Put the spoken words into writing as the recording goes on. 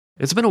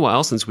It's been a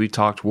while since we've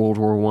talked World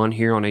War I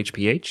here on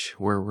HPH,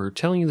 where we're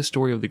telling you the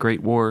story of the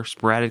Great War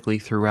sporadically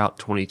throughout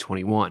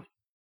 2021.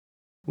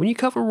 When you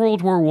cover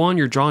World War I,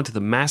 you're drawn to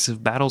the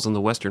massive battles on the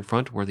Western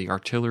Front where the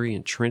artillery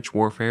and trench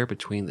warfare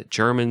between the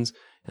Germans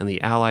and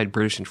the Allied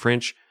British and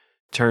French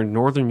turned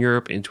Northern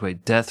Europe into a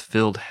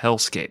death-filled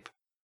hellscape.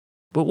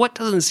 But what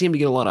doesn't seem to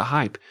get a lot of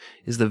hype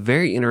is the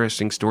very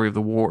interesting story of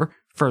the war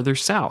further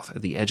south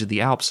at the edge of the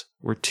Alps,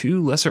 where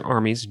two lesser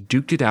armies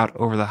duked it out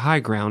over the high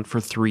ground for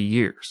 3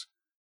 years.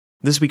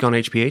 This week on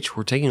HPH,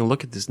 we're taking a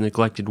look at this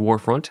neglected war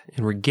front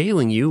and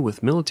regaling you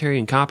with military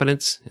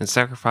incompetence and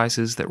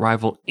sacrifices that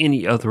rival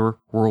any other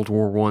World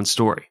War I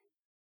story.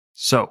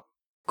 So,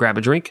 grab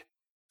a drink,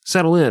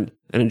 settle in,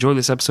 and enjoy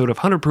this episode of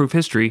 100 Proof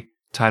History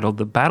titled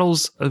The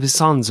Battles of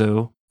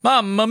Isonzo.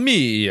 Mamma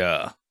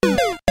mia!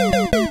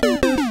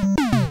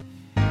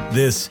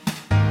 This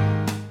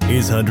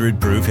is 100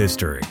 Proof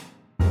History.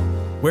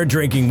 We're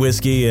drinking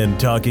whiskey and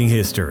talking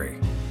history.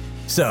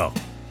 So,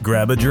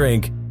 grab a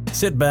drink,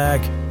 sit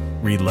back,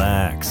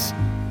 relax,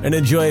 and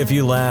enjoy a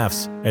few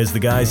laughs as the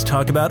guys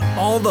talk about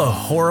all the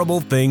horrible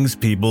things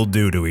people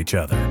do to each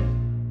other.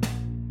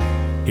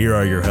 Here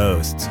are your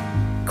hosts,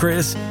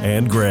 Chris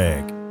and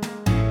Greg.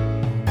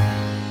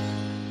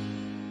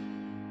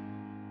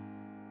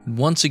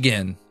 Once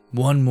again,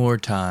 one more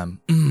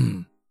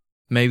time.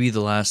 Maybe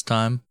the last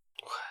time.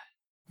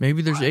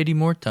 Maybe there's 80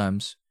 more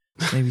times.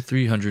 Maybe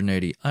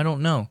 380. I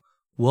don't know.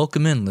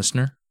 Welcome in,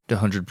 listener, to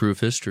 100 Proof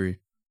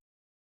History.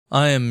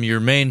 I am your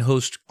main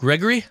host,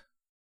 Gregory,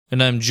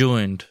 and I'm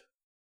joined,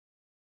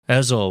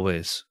 as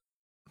always,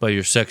 by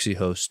your sexy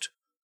host,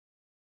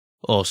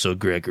 also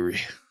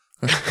Gregory.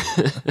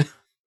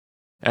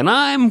 And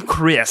I'm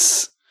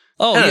Chris.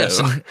 Oh, Hello.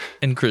 yes,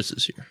 and Chris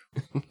is here.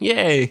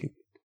 Yay!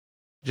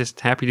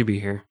 Just happy to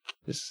be here.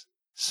 Just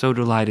so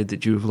delighted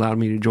that you've allowed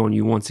me to join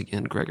you once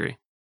again, Gregory.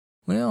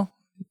 Well,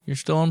 you're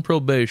still on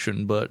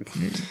probation, but,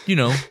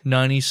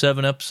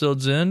 97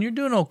 episodes in, you're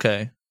doing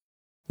okay.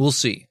 We'll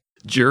see.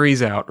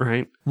 Jury's out,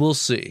 right? We'll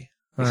see.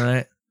 All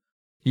right.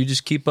 You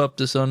just keep up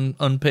this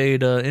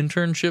unpaid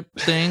internship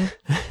thing.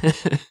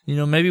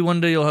 Maybe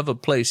one day you'll have a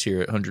place here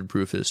at 100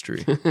 Proof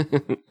History.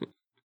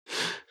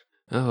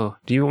 Oh,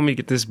 do you want me to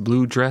get this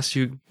blue dress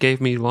you gave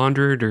me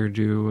laundered, or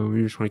do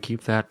we just want to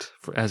keep that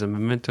as a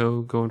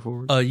memento going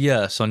forward?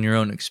 Yes, on your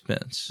own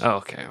expense. Oh,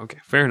 okay.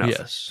 Fair enough.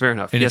 Yes. Fair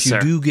enough. And yes, if you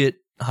sir. do get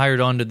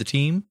hired onto the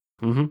team,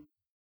 Mm-hmm.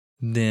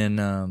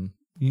 then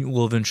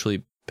we'll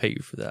eventually pay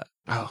you for that.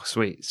 Oh,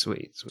 sweet. So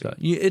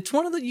it's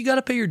one of the, you got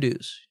to pay your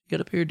dues.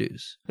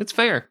 It's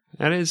fair.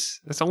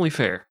 That's only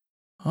fair.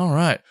 All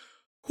right.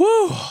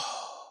 Whew.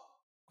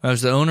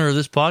 As the owner of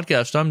this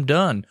podcast, I'm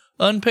done.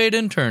 Unpaid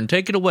intern,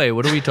 take it away.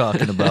 What are we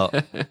talking about?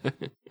 Well,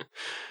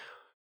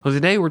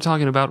 today we're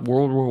talking about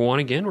World War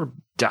I again. We're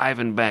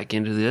diving back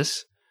into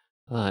this.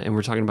 And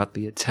we're talking about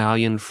the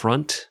Italian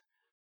front.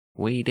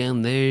 Way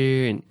down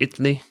there in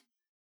Italy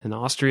and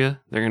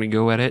Austria. They're going to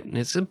go at it. And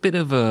it's a bit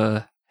of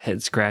a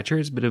head scratcher.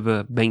 It's a bit of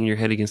a banging your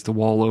head against the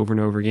wall over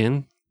and over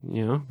again.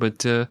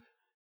 But a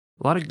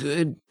lot of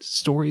good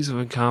stories of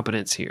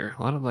incompetence here.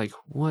 A lot of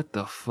what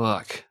the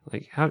fuck?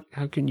 How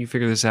can you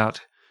figure this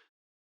out?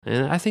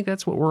 And I think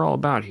that's what we're all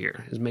about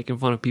here, is making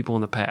fun of people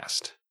in the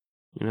past.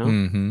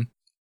 Mm-hmm.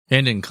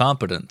 And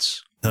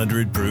incompetence.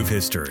 100 Proof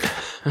History.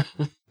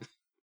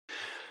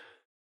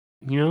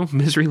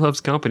 Misery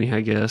loves company, I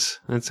guess.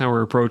 That's how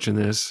we're approaching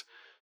this.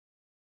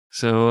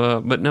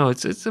 So, but no, I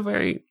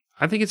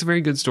think it's a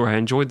very good story. I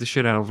enjoyed the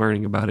shit out of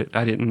learning about it.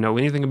 I didn't know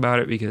anything about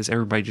it because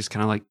everybody just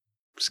kind of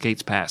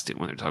skates past it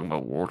when they're talking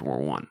about World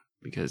War I.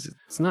 Because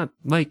it's not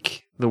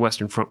like the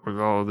Western Front with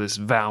all this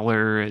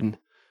valor and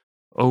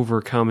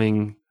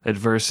overcoming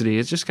adversity.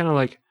 It's just kind of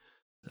I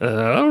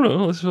don't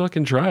know, let's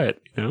fucking try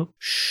it,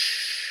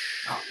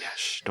 Shh. Oh, yeah,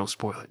 shh, don't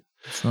spoil it.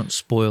 Let's not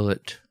spoil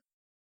it.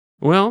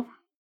 Well,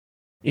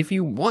 if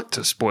you want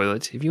to spoil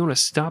it, if you want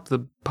to stop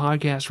the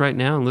podcast right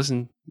now and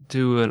listen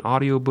to an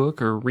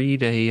audiobook or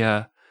read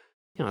a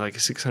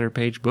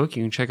 600-page book,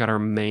 you can check out our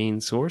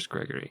main source,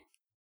 Gregory.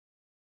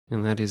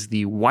 And that is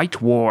The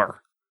White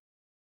War: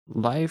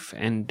 Life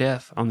and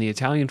Death on the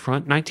Italian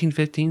Front,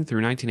 1915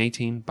 through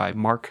 1918 by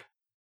Mark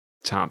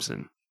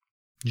Thompson.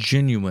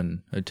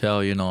 Genuine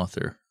Italian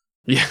author.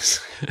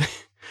 Yes.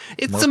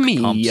 It's Mark me,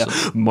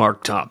 Thompson.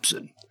 Mark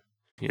Thompson.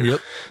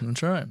 Yep,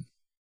 that's right.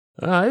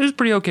 It was a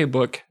pretty okay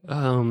book.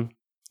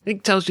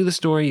 It tells you the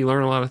story. You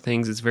learn a lot of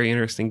things. It's very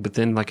interesting. But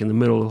then, in the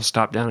middle, it'll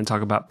stop down and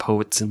talk about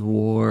poets in the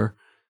war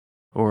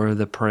or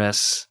the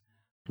press.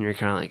 And you're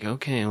kind of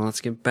okay, well,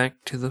 let's get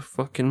back to the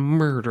fucking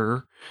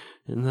murder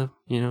and the,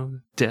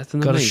 death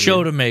and the Got a major.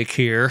 show to make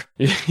here.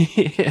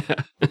 Yeah.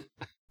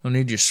 I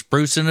need you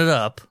sprucing it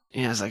up.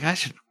 Yeah, I was I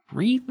should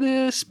read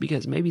this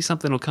because maybe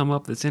something will come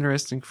up that's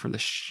interesting for the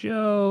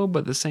show. But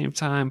at the same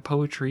time,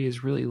 poetry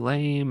is really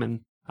lame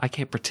and I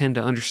can't pretend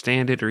to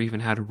understand it or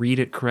even how to read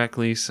it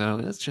correctly. So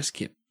let's just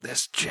get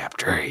this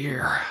chapter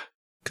here.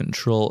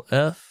 Control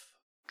F,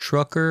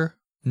 trucker,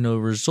 no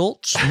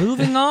results.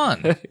 Moving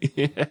on.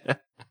 Yeah.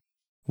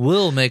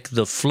 We'll make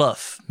the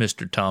fluff,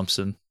 Mr.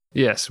 Thompson.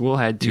 Yes, we'll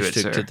add to You it,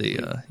 stick sir. to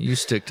the. You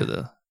stick to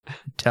the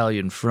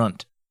Italian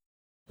front.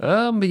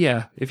 But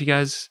yeah, if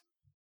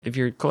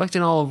you're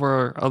collecting all of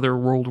our other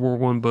World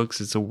War I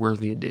books, it's a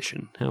worthy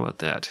addition. How about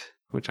that?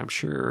 Which I'm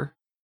sure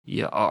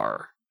you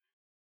are.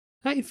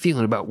 How you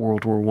feeling about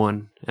World War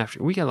I?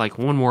 After we got like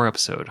one more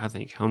episode, I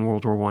think, on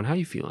World War I. How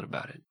you feeling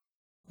about it?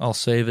 I'll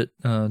save it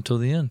until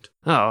the end.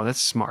 Oh,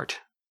 that's smart.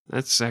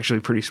 That's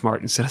actually pretty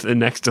smart instead of the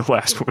next to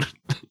last one.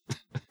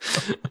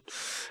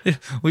 Yeah,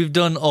 we've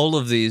done all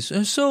of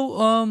these.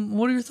 So,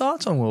 what are your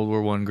thoughts on World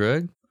War I,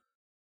 Greg?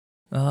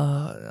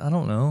 I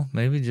don't know.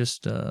 Maybe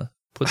just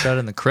put that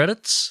in the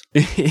credits.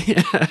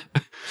 Yeah.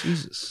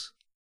 Jesus.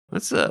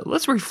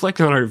 Let's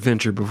reflect on our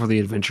adventure before the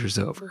adventure's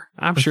over.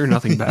 I'm sure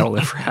nothing bad will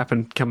ever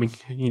happen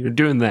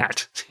doing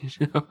that.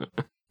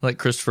 Like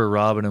Christopher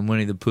Robin and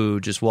Winnie the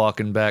Pooh just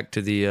walking back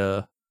to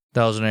the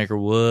Thousand Acre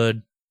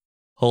Wood,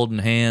 holding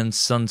hands,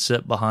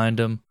 sunset behind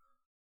them.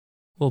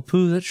 Well,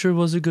 Pooh, that sure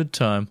was a good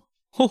time.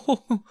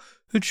 Oh,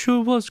 it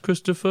sure was,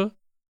 Christopher.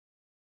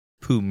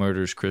 Pooh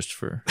murders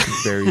Christopher. He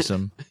buries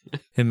him.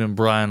 Him and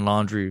Brian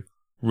Laundrie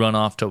run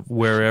off to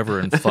wherever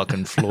in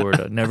fucking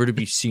Florida, never to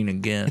be seen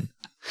again.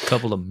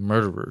 Couple of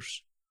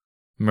murderers.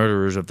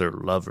 Murderers of their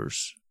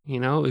lovers.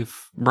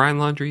 If Brian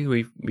Laundrie,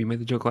 we made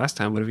the joke last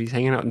time, but if he's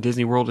hanging out in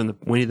Disney World in the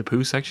Winnie the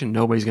Pooh section,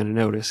 nobody's going to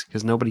notice,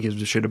 because nobody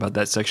gives a shit about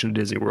that section of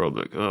Disney World.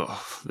 Like,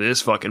 oh,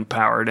 this fucking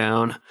power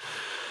down.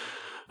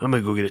 I'm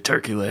going to go get a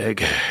turkey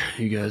leg.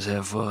 You guys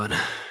have fun.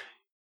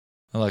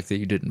 I like that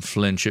you didn't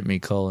flinch at me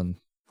calling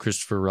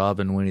Christopher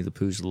Robin Winnie the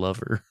Pooh's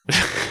lover.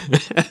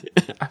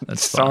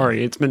 That's sorry,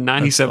 fine. It's been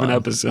 97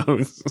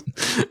 episodes.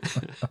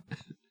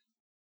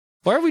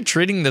 Why are we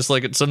treating this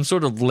like it's some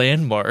sort of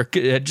landmark?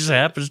 It just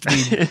happens to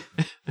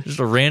be just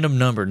a random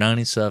number,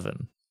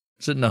 97.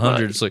 Sitting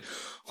 100, it's like,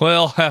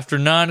 well, after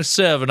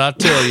 97, I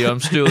tell you, I'm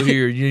still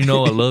here. You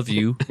know I love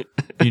you.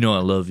 You know I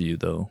love you,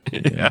 though.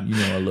 Yeah. You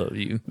know I love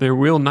you. There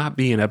will not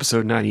be an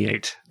episode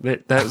 98.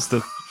 That's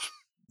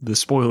the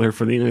spoiler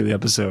for the end of the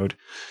episode.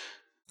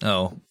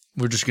 Oh,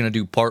 we're just going to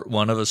do part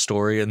one of a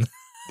story and...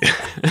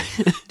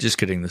 Just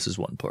kidding, this is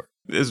one part.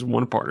 This is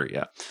one parter,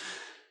 yeah.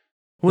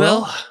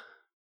 Well,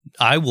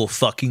 I will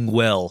fucking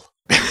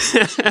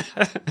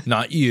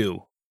not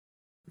you.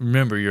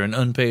 Remember, you're an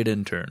unpaid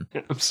intern.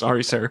 I'm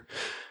sorry, sir.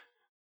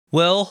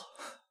 Well,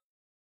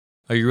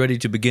 are you ready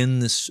to begin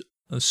this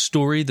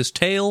story, this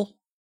tale,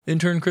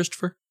 intern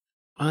Christopher?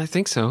 I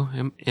think so.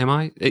 Am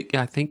I?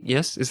 I think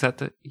yes. Is that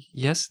the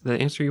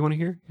answer you want to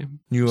hear?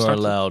 You are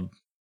allowed.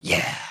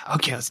 Yeah.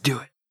 Okay, let's do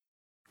it.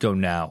 Go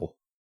now.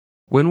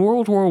 When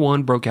World War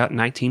I broke out in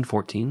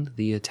 1914,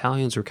 the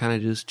Italians were kind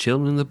of just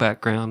chilling in the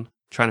background,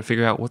 trying to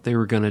figure out what they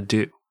were going to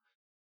do.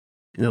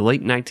 In the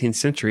late 19th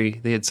century,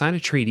 they had signed a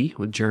treaty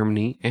with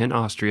Germany and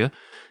Austria,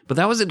 but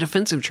that was a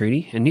defensive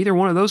treaty, and neither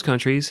one of those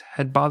countries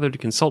had bothered to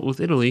consult with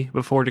Italy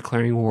before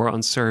declaring war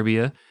on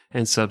Serbia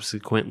and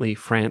subsequently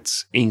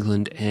France,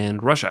 England,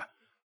 and Russia.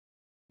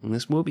 And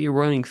this will be a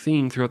running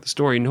theme throughout the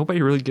story.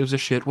 Nobody really gives a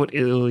shit what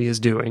Italy is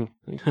doing.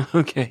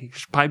 Okay,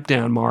 just pipe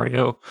down,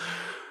 Mario.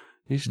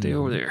 You stay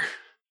over there.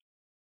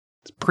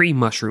 It's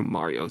pre-mushroom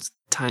Mario. It's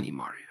tiny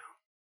Mario.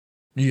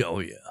 Oh,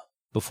 yeah.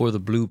 Before the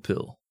blue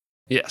pill.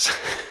 Yes.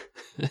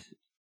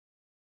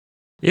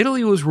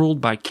 Italy was ruled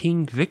by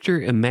King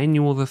Victor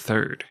Emmanuel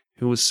III,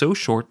 who was so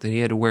short that he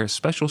had to wear a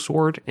special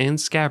sword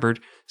and scabbard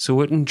so it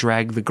wouldn't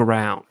drag the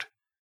ground.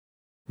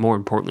 More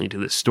importantly to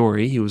this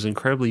story, he was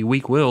incredibly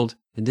weak-willed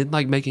and didn't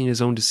like making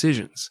his own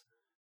decisions.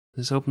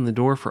 This opened the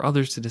door for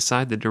others to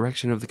decide the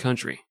direction of the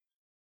country.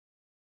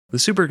 The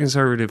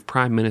super-conservative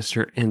Prime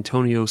Minister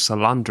Antonio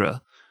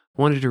Salandra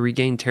wanted to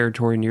regain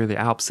territory near the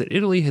Alps that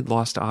Italy had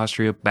lost to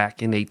Austria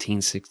back in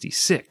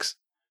 1866.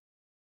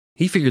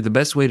 He figured the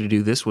best way to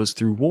do this was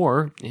through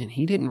war, and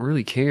he didn't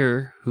really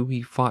care who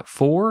he fought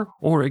for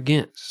or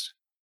against.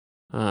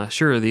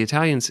 Sure, the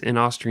Italians and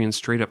Austrians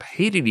straight up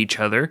hated each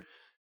other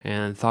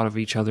and thought of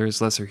each other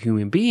as lesser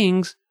human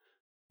beings,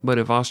 but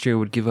if Austria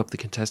would give up the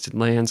contested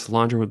lands,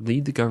 Salandra would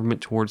lead the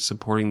government towards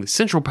supporting the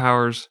central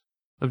powers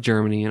of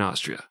Germany and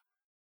Austria.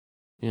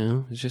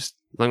 It's just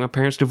like my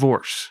parents'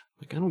 divorce.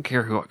 Like, I don't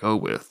care who I go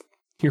with.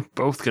 You're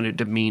both going to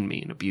demean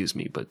me and abuse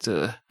me, but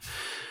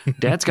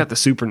Dad's got the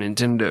Super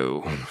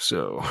Nintendo,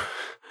 so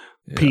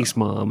yeah. Peace,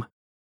 Mom.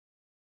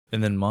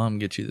 And then Mom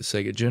gets you the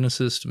Sega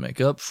Genesis to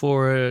make up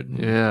for it.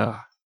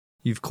 Yeah.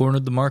 You've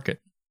cornered the market.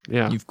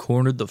 Yeah. You've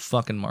cornered the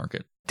fucking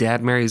market.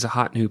 Dad marries a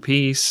hot new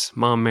piece.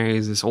 Mom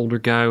marries this older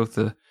guy with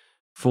the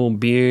full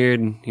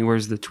beard, and he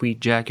wears the tweed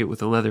jacket with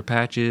the leather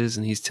patches,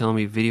 and he's telling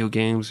me video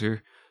games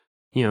are,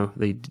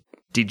 they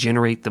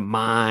degenerate the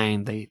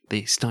mind,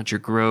 they stunt your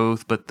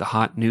growth, but the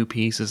hot new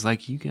piece is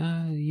like,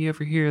 you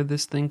ever hear of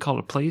this thing called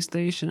a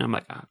PlayStation? I'm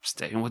like, I'm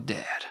staying with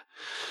Dad.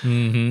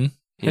 Mm-hmm.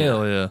 Yeah.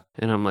 Hell yeah.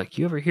 And I'm like,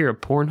 you ever hear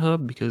of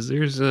Pornhub? Because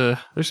there's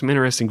some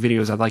interesting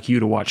videos I'd like you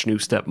to watch, new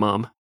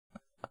stepmom.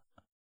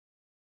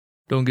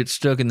 Don't get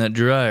stuck in that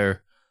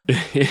dryer.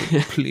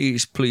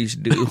 Please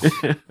do.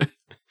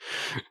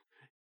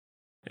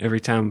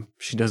 Every time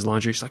she does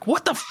laundry, she's like,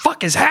 what the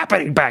fuck is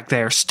happening back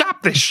there?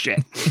 Stop this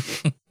shit.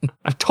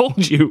 I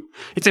told you,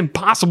 it's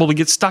impossible to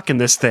get stuck in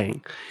this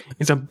thing.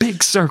 It's a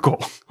big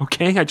circle,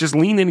 okay? I just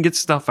lean in and get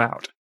stuff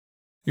out.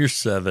 You're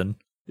 7.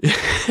 You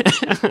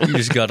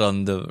just got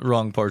on the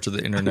wrong parts of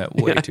the internet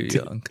way too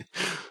young.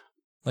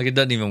 Like, it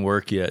doesn't even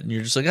work yet. And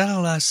you're just like, I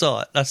don't know, I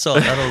saw it. I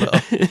don't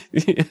know.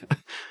 Yeah.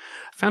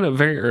 I found out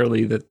very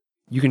early that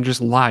you can just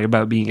lie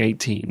about being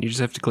 18. You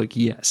just have to click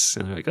yes.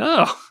 And they're like,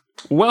 oh,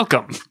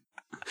 welcome.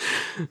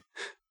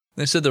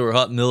 They said there were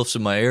hot MILFs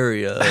in my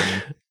area,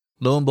 and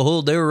lo and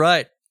behold, they were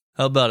right.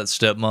 How about it,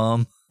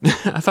 stepmom?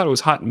 I thought it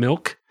was hot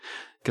milk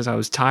because I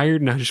was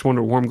tired and I just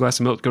wanted a warm glass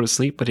of milk to go to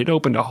sleep, but it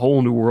opened a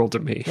whole new world to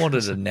me.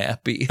 Wanted a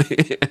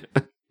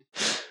nappy.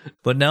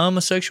 But now I'm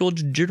a sexual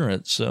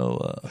degenerate,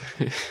 so...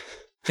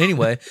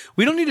 Anyway,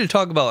 we don't need to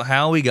talk about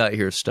how we got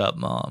here,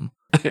 stepmom.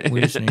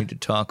 We just need to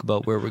talk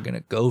about where we're going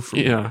to go from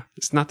here. Yeah,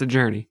 it's not the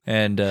journey.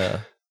 And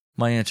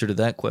my answer to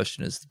that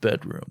question is the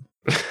bedroom.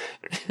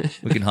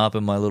 We can hop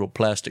in my little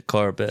plastic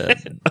car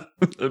bed.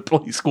 The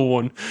play school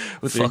one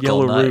with the Fuck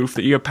yellow all night. roof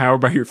that you have power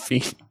by your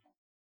feet.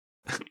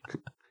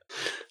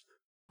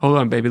 Hold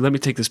on, baby. Let me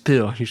take this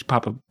pill. You just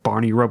pop a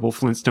Barney Rubble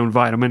Flintstone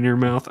vitamin in your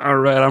mouth. All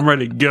right, I'm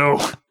ready to go.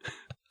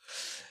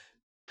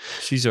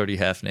 She's already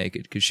half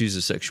naked because she's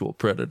a sexual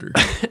predator.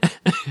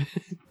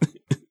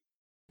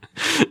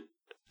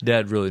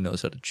 Dad really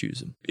knows how to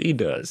choose him. He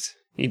does.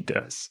 He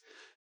does.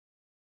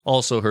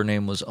 Also, her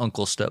name was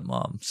Uncle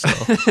Stepmom, so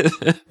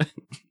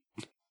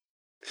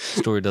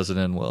story doesn't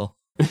end well.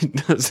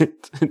 It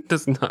doesn't. It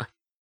does not.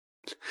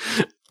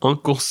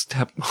 Uncle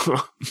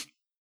Stepmom.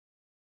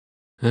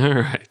 All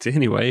right.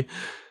 Anyway.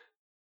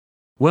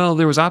 Well,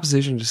 there was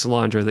opposition to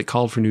Salandra that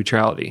called for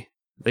neutrality.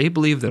 They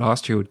believed that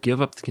Austria would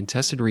give up the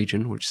contested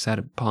region, which sat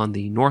upon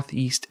the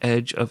northeast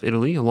edge of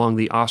Italy along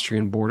the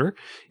Austrian border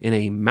in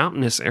a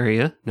mountainous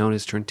area known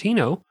as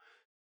Trentino,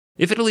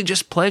 if Italy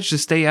just pledged to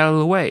stay out of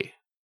the way.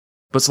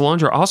 But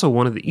Salandra also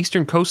wanted the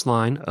eastern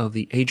coastline of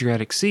the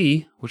Adriatic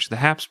Sea, which the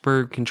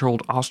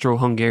Habsburg-controlled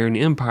Austro-Hungarian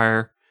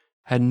Empire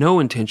had no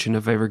intention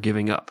of ever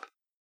giving up.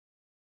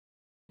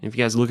 If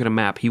you guys look at a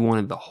map, he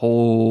wanted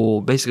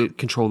basically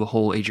control the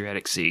whole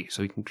Adriatic Sea,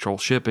 so he can control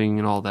shipping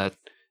and all that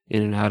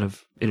in and out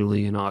of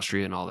Italy and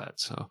Austria and all that.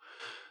 So,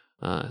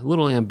 a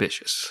little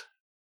ambitious.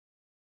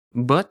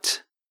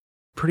 But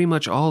pretty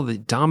much all the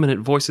dominant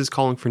voices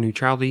calling for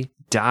neutrality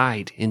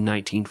died in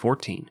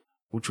 1914,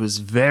 which was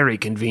very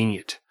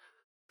convenient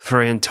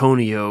for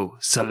Antonio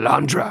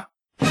Salandra.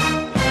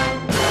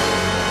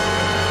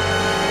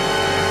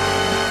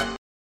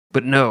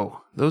 But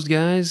no, those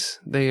guys,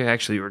 they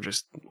actually were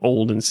just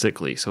old and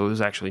sickly, so it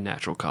was actually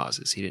natural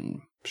causes. He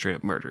didn't straight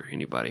up murder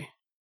anybody.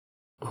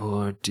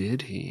 Or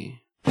did he?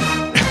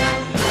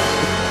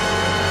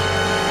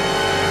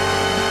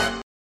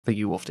 Thank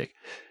you, Wolf Dick.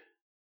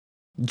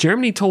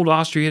 Germany told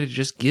Austria to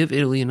just give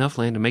Italy enough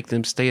land to make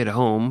them stay at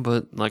home,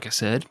 but like I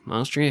said,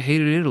 Austria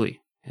hated Italy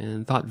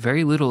and thought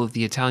very little of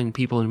the Italian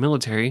people and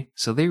military,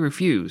 so they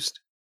refused.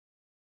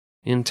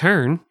 In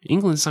turn,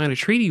 England signed a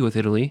treaty with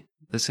Italy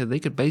that said they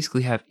could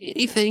basically have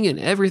anything and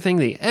everything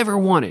they ever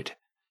wanted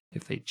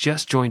if they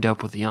just joined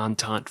up with the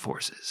Entente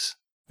forces.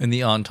 And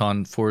the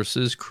Entente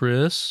forces,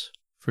 Chris,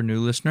 for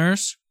new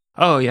listeners?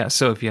 Oh, yeah,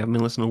 so if you haven't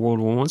been listening to World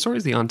War I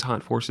stories, the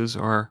Entente forces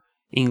are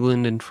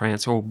England and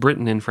France, or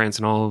Britain and France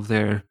and all of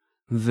their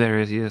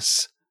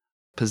various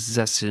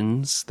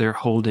possessions, their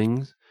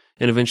holdings,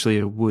 and eventually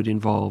it would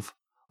involve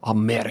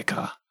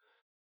America.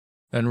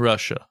 And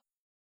Russia.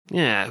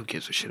 Yeah, who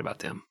gives a shit about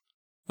them?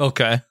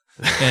 Okay.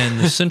 And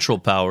the Central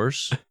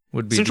Powers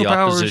would be Central the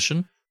Powers,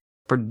 opposition?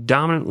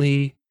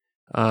 predominantly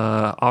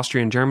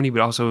Austria and Germany, but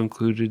also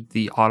included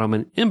the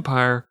Ottoman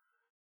Empire,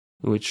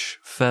 which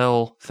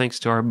fell thanks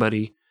to our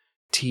buddy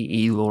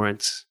T.E.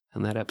 Lawrence.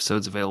 And that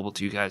episode's available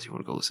to you guys if you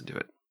want to go listen to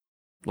it.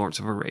 Lawrence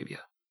of Arabia.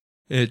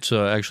 It's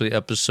actually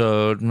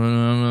episode...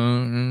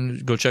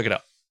 Go check it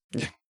out.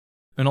 Yeah.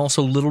 And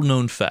also, little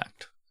known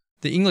fact.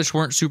 The English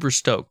weren't super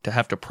stoked to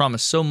have to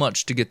promise so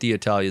much to get the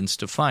Italians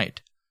to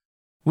fight.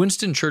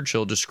 Winston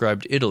Churchill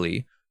described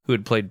Italy, who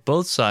had played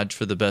both sides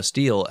for the best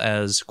deal,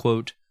 as,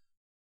 quote,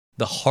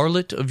 the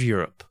harlot of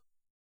Europe.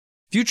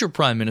 Future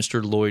Prime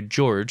Minister Lloyd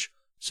George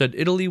said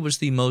Italy was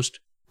the most,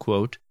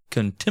 quote,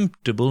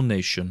 contemptible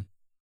nation.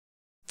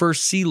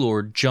 First Sea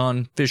Lord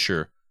John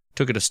Fisher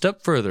took it a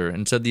step further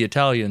and said the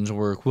Italians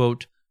were,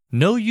 quote,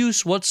 no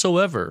use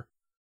whatsoever,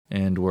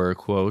 and were,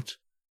 quote,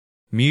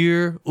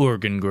 mere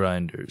organ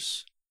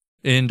grinders.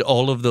 End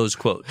all of those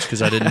quotes,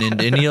 because I didn't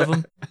end any of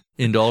them.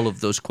 End all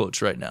of those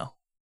quotes right now.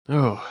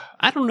 Oh,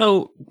 I don't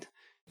know.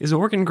 Is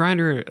organ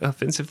grinder an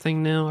offensive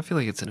thing now? I feel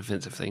like it's an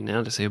offensive thing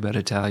now to say about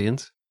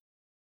Italians.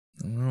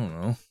 I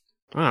don't know.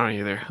 I don't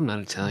either. I'm not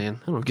Italian.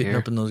 I don't Getting care.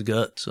 up in those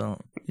guts,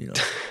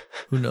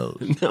 who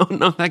knows? No,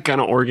 not that kind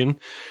of organ.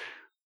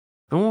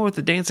 The one with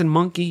the dancing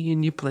monkey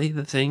and you play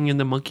the thing and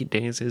the monkey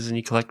dances and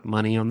you collect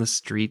money on the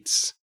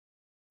streets.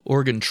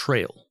 Organ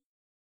Trail.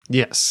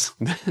 Yes,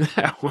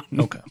 that one.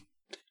 Okay.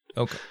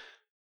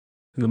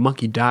 The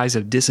monkey dies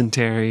of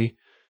dysentery.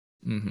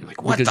 Mm-hmm.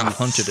 Like, what because the you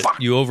hunted fuck?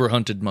 it. You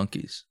overhunted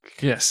monkeys.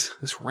 Yes,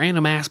 this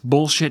random ass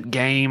bullshit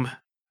game.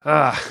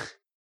 Ugh.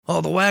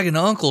 Oh, the wagon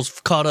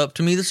uncle's caught up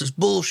to me. This is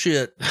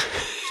bullshit.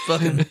 It's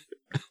fucking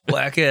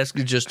whack ass.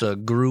 Just a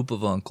group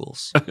of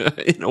uncles.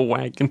 In a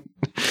wagon.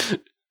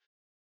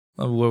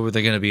 What were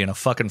they going to be, in a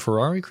fucking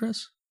Ferrari,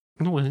 Chris?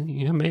 Well,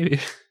 yeah, maybe.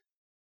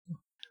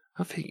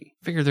 I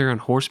figure they're on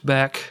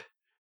horseback.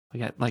 They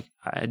got, like,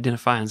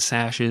 identifying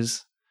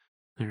sashes.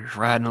 They're just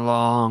riding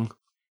along,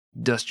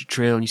 dusty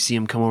trail, and you see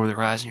them come over the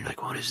horizon. You're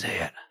like, what is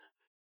that?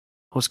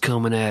 What's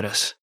coming at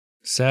us?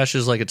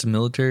 Sashes like it's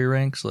military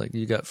ranks? Like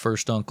you got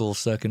first uncle,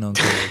 second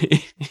uncle.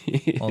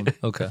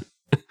 Okay.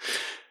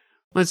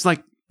 Well, it's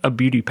like a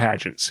beauty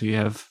pageant. So you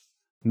have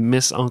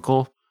Miss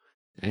Uncle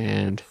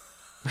and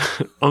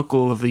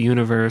Uncle of the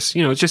Universe.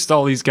 You know, it's just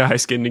all these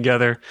guys getting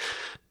together.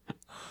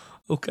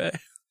 Okay.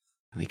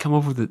 And they come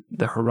over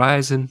the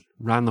horizon,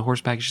 riding the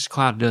horseback. It's just a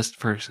cloud of dust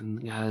first. And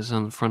the guy's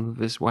on the front of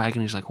his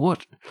wagon. He's like,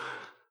 what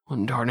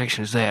in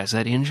darnation is that? Is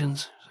that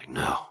engines? He's like,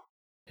 no,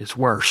 it's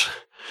worse.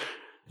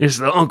 It's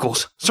the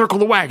uncles. Circle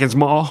the wagons,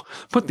 Ma.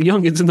 Put the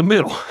youngins in the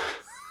middle.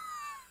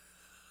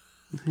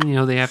 You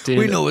know, they have to...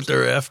 We know what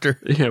they're after.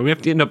 Yeah, we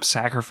have to end up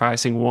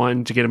sacrificing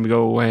one to get him to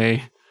go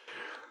away.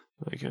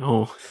 Like,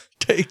 oh...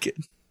 Take it.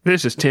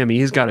 This is Timmy.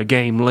 He's got a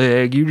game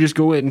leg. You just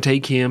go ahead and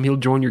take him. He'll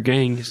join your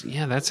gang. He's,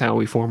 yeah, that's how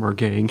we form our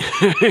gang.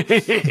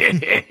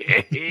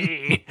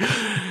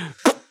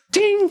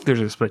 Ding!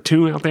 There's a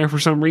Splatoon out there for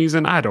some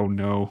reason. I don't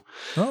know.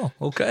 Oh,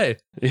 okay.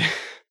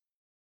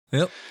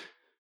 Yep.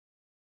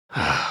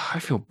 I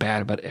feel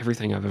bad about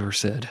everything I've ever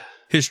said.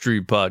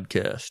 History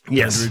podcast.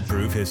 Yes. 100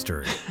 Proof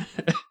History.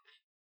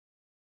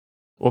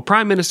 Well,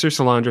 Prime Minister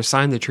Salandra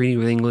signed the treaty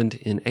with England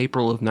in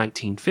April of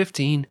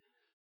 1915,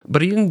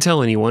 but he didn't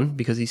tell anyone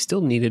because he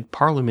still needed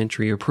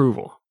parliamentary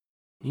approval.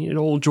 He needed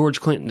old George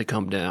Clinton to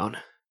come down.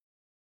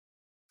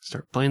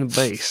 Start playing the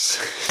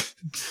bass.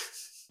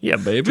 Yeah,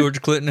 baby.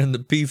 George Clinton and the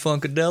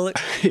P-Funkadelic.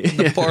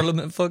 The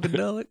Parliament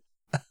Funkadelic.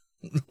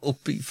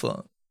 Old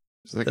P-Funk.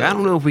 It's like, I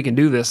don't know if we can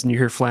do this, and you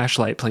hear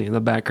Flashlight playing in the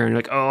background. You're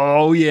like,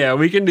 oh, yeah,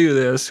 we can do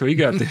this. We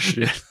got this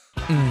shit.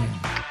 We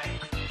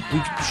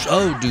can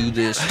so do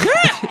this.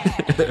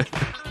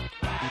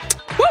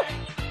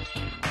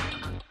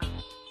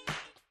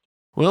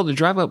 Well, to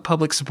drive up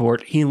public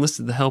support, he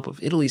enlisted the help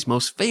of Italy's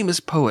most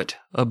famous poet,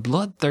 a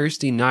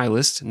bloodthirsty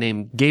nihilist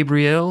named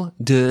Gabriele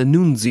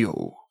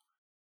d'Annunzio.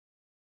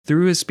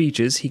 Through his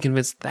speeches, he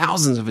convinced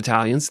thousands of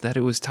Italians that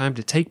it was time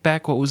to take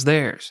back what was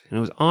theirs, and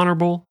it was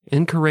honorable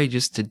and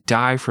courageous to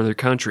die for their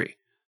country.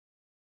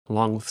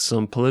 Along with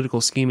some political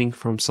scheming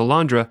from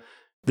Salandra,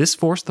 this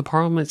forced the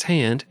Parliament's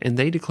hand, and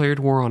they declared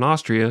war on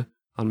Austria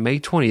on May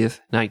 20th,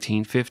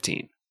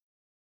 1915.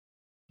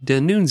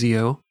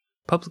 D'Annunzio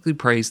publicly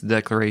praised the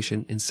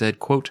declaration and said,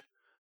 quote,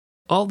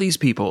 all these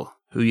people,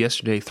 who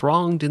yesterday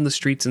thronged in the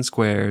streets and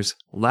squares,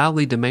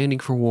 loudly demanding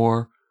for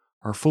war,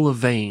 are full of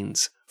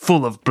veins,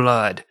 full of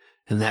blood,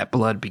 and that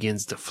blood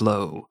begins to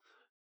flow.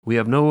 We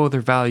have no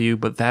other value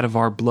but that of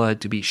our blood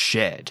to be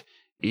shed,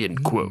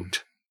 end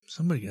quote.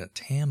 Somebody got a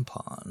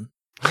tampon.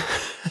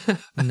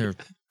 And their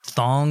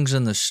thongs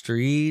in the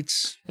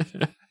streets,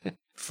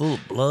 full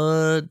of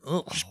blood.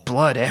 Oh. There's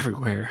blood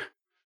everywhere.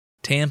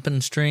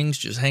 Tampon strings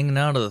just hanging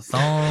out of the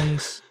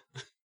thongs.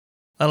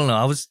 I don't know.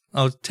 I was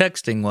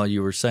texting while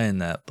you were saying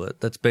that, but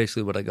that's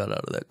basically what I got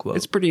out of that quote.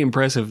 It's pretty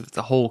impressive that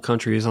the whole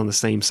country is on the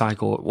same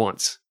cycle at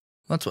once.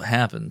 That's what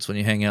happens when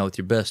you hang out with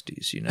your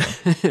besties, you know.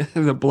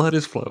 The blood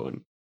is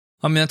flowing.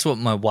 I mean, that's what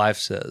my wife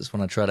says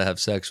when I try to have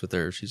sex with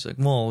her. She's like,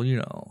 well, you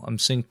know, I'm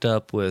synced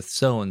up with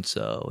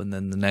so-and-so. And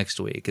then the next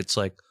week, it's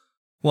like,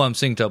 well, I'm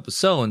synced up with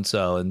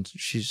so-and-so. And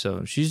she's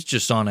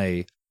just on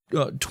a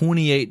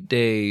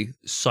 28-day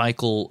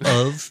cycle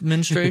of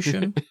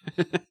menstruation.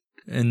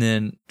 And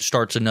then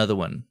starts another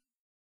one.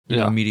 You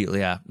know,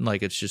 immediately after.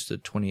 Like, it's just a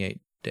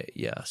 28-day.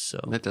 Yeah,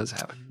 so. That does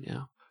happen,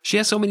 yeah. She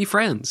has so many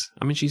friends.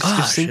 I mean, she's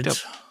just synced up.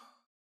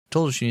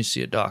 Told her she needs to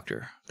see a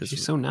doctor.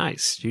 She's so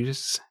nice. She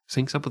just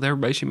syncs up with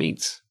everybody she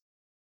meets.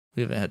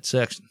 We haven't had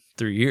sex in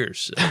 3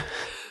 years.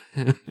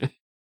 So.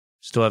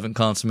 Still haven't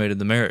consummated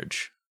the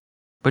marriage.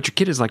 But your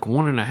kid is like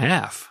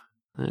 1.5.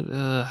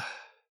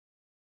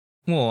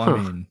 Well, I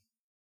mean...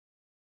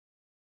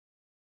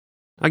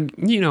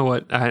 you know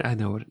what? I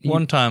know what.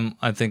 One time,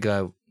 I think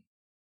Look,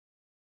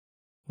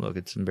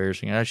 it's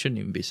embarrassing. I shouldn't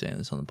even be saying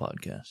this on the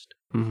podcast.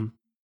 Mm-hmm.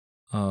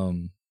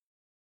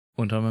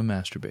 One time I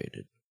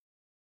masturbated.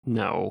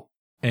 No.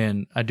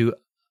 And I do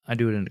it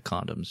into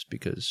condoms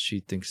because she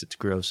thinks it's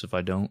gross if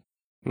I don't.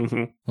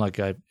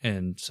 Mm-hmm.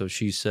 And so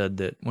she said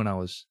that when I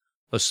was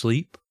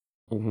asleep,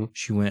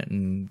 she went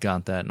and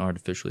got that and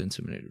artificially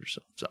inseminated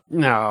herself. So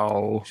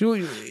no.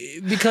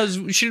 Because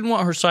she didn't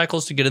want her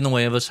cycles to get in the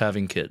way of us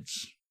having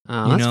kids.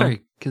 Oh, that's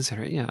very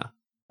considerate, yeah.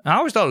 I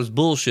always thought it was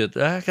bullshit.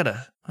 I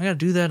gotta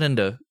do that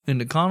into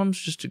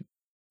condoms just to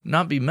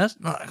not be messed.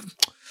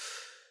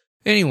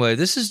 Anyway,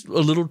 this is a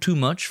little too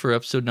much for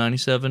episode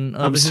 97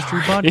 of the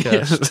History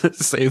Podcast.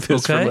 Save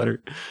this for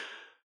later.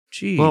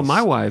 Jeez. Well,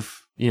 my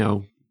wife,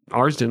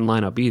 ours didn't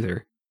line up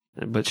either.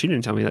 But she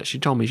didn't tell me that. She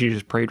told me she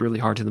just prayed really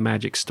hard to the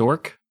magic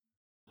stork,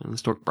 and the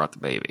stork brought the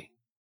baby.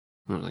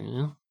 I was like,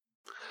 yeah.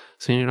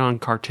 Seen it on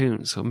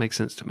cartoons, so it makes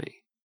sense to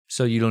me.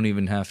 So you don't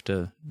even have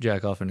to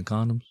jack off into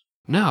condoms?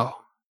 No.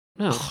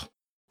 Have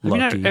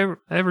you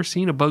ever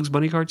seen a Bugs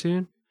Bunny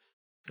cartoon?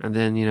 And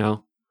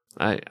then,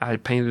 I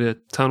painted a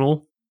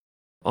tunnel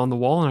on the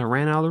wall and I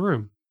ran out of the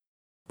room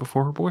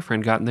before her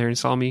boyfriend got in there and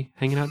saw me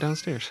hanging out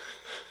downstairs.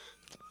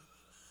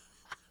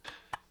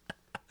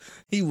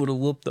 He would have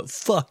whooped the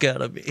fuck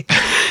out of me.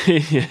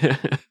 Yeah.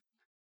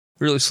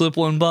 Really slip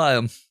one by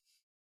him.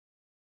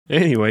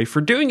 Anyway,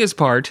 for doing his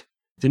part,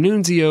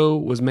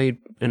 D'Annunzio was made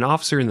an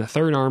officer in the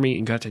Third Army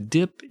and got to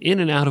dip in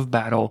and out of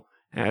battle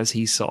as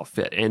he saw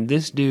fit. And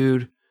this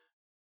dude,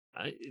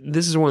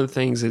 this is one of the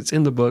things that's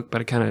in the book,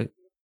 but I kind of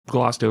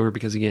glossed over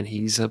because, again,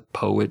 he's a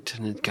poet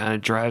and it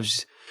kind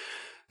of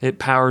it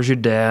powers you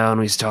down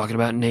when he's talking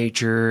about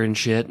nature and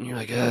shit. And you're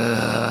like,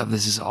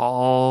 this is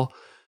all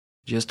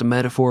just a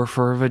metaphor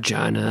for a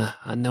vagina.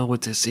 I know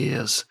what this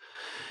is.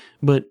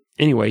 But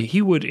anyway,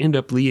 he would end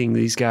up leading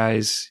these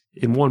guys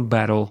in one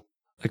battle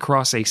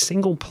across a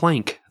single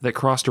plank that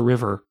crossed a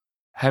river,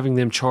 having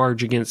them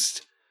charge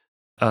against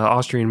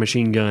Austrian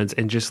machine guns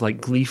and just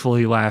like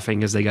gleefully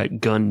laughing as they got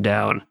gunned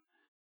down.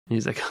 And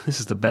he's like, this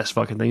is the best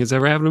fucking thing that's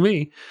ever happened to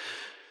me.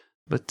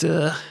 But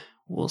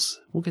we'll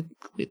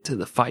get to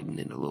the fighting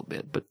in a little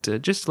bit. But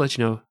just to let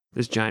you know,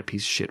 this giant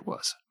piece of shit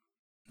was.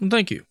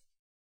 Thank you.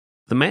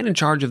 The man in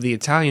charge of the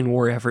Italian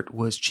war effort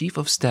was Chief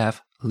of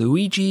Staff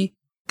Luigi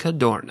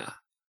Cadorna.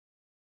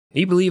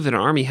 He believed that an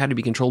army had to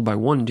be controlled by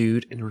one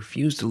dude and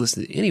refused to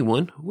listen to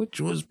anyone,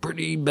 which was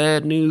pretty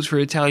bad news for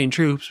Italian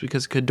troops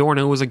because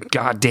Cadorna was a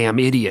goddamn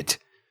idiot.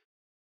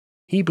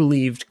 He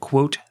believed,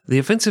 quote, the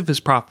offensive is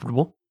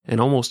profitable and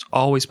almost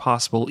always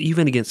possible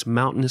even against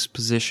mountainous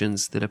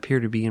positions that appear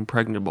to be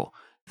impregnable,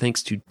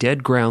 thanks to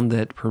dead ground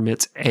that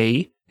permits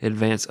A,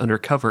 advance under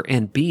cover,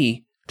 and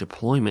B,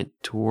 deployment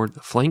toward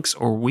the flanks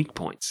or weak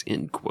points,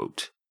 end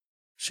quote.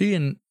 See,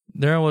 and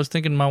there I was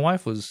thinking my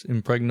wife was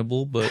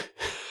impregnable, but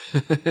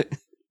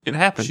it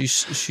happened.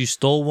 She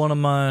stole one of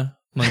my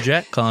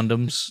Jack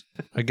condoms,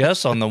 I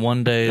guess, on the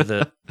one day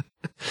that,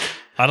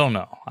 I don't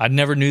know. I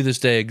never knew this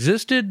day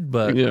existed,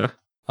 but yeah.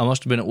 I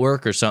must have been at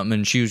work or something,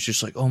 and she was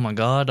just like, oh my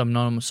God, I'm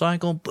not on a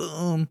cycle,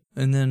 boom.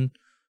 And then,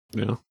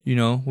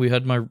 we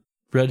had my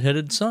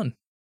redheaded son.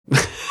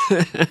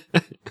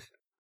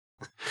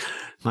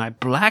 My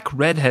black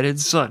redheaded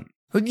son.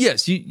 But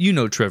yes, you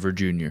know Trevor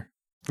Jr.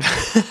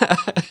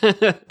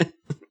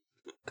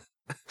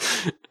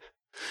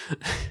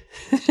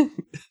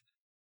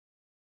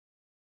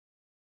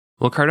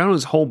 Well,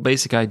 Cardano's whole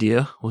basic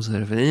idea was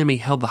that if an enemy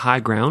held the high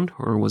ground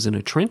or was in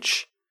a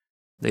trench,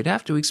 they'd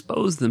have to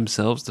expose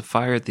themselves to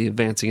fire at the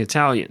advancing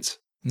Italians.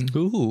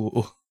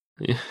 Ooh.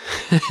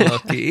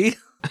 Lucky.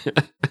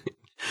 I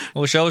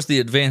wish I was the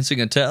advancing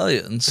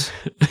Italians.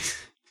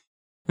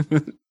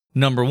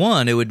 Number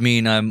one, it would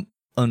mean I'm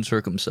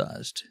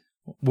uncircumcised.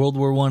 World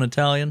War I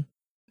Italian,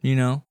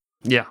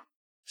 Yeah.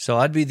 So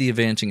I'd be the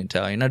advancing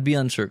Italian. I'd be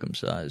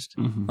uncircumcised.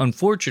 Mm-hmm.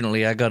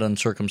 Unfortunately, I got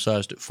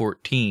uncircumcised at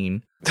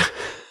 14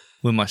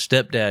 when my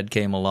stepdad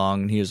came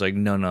along, and he was like,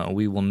 no,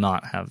 we will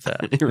not have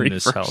that in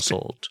this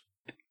household.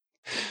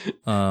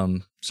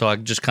 So I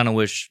just kind of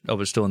wish I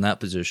was still in that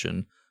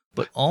position.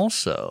 But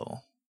also,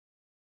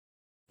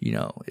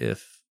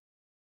 if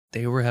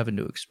they were having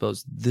to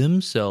expose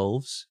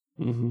themselves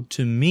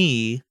to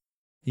me,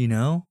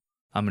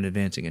 I'm an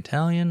advancing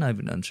Italian, I have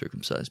an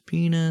uncircumcised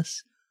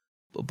penis,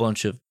 a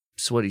bunch of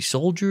sweaty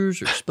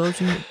soldiers are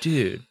exposing me.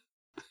 Dude.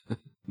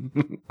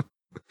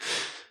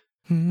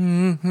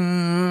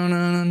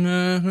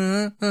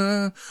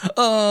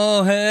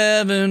 Oh,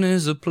 heaven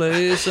is a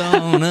place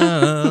on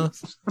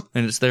earth.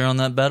 And it's there on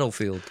that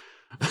battlefield.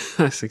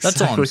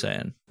 That's all I'm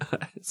saying.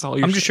 That's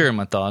all I'm just sharing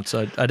my thoughts.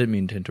 I didn't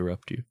mean to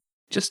interrupt you.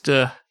 Just,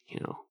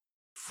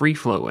 free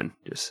flowing.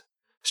 Just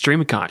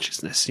stream of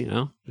consciousness,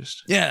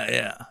 Just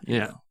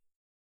Yeah.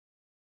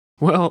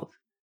 Well,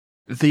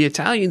 the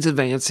Italians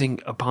advancing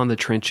upon the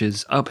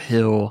trenches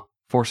uphill,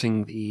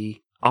 forcing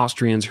the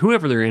Austrians,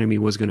 whoever their enemy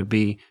was going to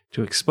be,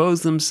 to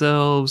expose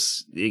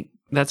themselves.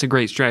 That's a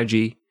great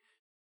strategy,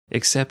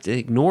 except it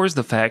ignores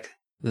the fact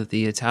that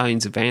the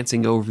Italians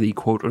advancing over the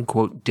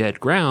quote-unquote dead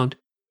ground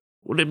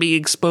would be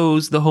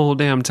exposed the whole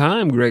damn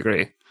time,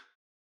 Gregory.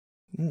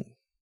 Ooh.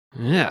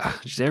 Yeah,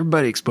 just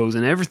everybody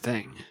exposing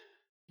everything,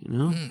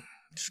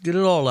 Just get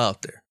it all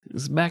out there. It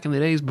was back in the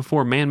days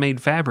before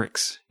man-made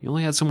fabrics. You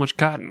only had so much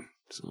cotton,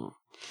 so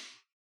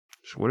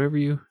just whatever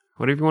you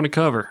want to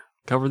cover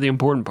the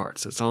important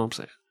parts. That's all I'm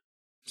saying.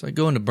 It's like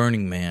going to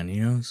Burning Man,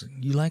 It's like,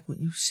 you like what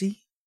you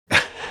see?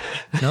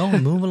 No,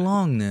 move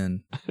along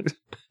then.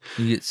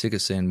 You get sick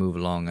of saying move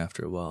along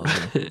after a while.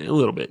 A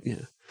little bit,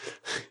 yeah.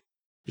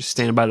 Just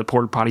standing by the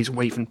porta potties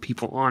waving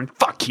people on.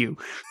 Fuck you.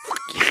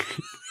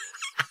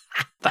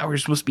 Thought we were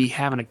supposed to be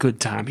having a good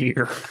time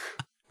here.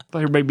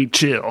 Thought everybody be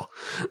chill.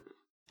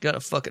 Got a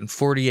fucking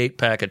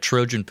 48-pack of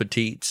Trojan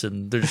Petites,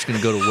 and they're just going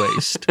to go to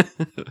waste.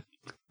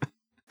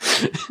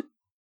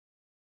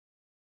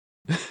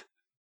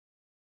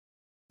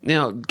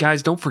 Now,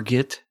 guys, don't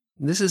forget,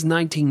 this is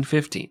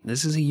 1915.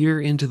 This is a year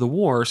into the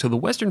war, so the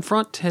Western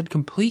Front had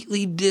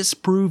completely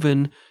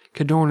disproven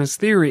Cadorna's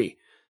theory.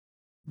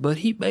 But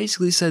he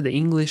basically said the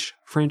English,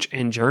 French,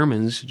 and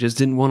Germans just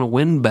didn't want to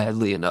win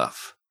badly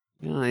enough.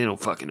 They don't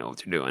fucking know what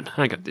they're doing.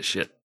 I got this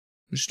shit.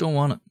 We just don't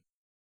want it.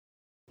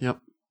 Yep.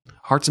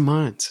 Hearts and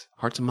minds.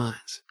 Hearts and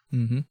minds.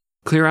 Mm-hmm.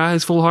 Clear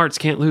eyes, full hearts.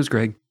 Can't lose,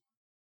 Greg.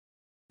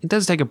 It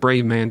does take a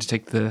brave man to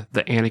take the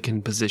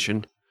Anakin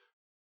position.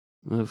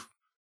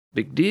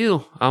 Big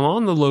deal. I'm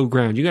on the low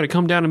ground. You got to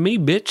come down to me,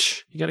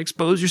 bitch. You got to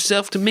expose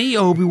yourself to me,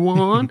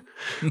 Obi-Wan.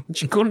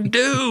 What you gonna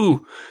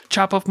do?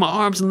 Chop off my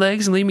arms and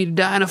legs and leave me to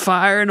die in a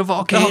fire in a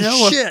volcano?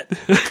 Oh, shit.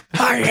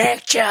 I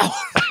hate you.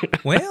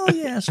 Well,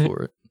 you asked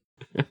for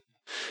it.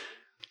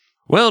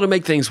 Well, to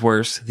make things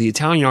worse, the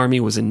Italian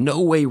army was in no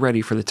way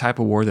ready for the type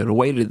of war that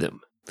awaited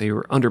them. They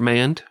were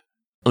undermanned,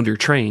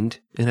 undertrained,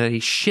 and had a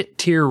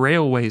shit-tier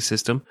railway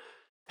system,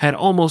 had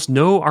almost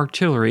no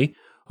artillery,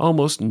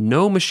 almost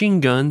no machine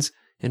guns,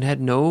 and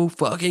had no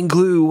fucking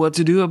clue what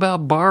to do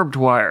about barbed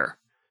wire.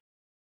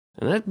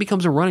 And that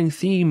becomes a running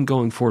theme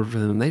going forward for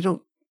them. They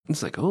don't,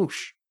 it's like, oh,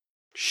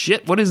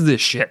 shit, what is this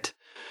shit?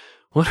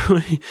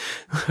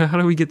 How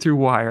do we get through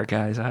wire,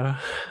 guys? I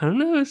don't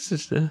know. It's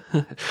just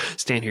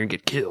stand here and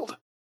get killed.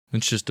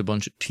 It's just a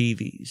bunch of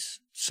TVs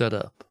set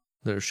up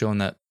that are showing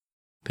that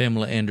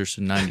Pamela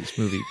Anderson 90s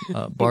movie,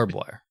 Barbed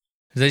Wire.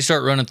 They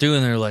start running through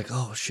and they're like,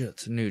 oh shit,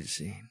 it's a nudie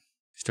scene.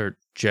 Start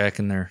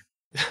jacking their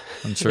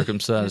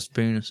uncircumcised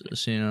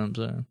penises, you know what I'm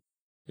saying?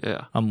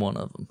 Yeah. I'm one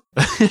of them.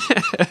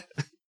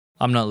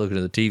 I'm not looking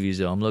at the TVs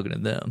though, I'm looking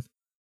at them.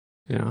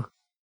 Yeah.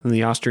 And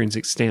the Austrians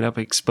stand up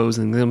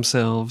exposing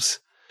themselves.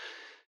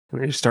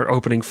 And they just start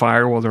opening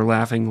fire while they're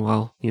laughing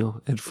while,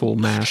 at full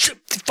mast.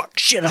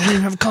 Shit, I don't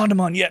even have a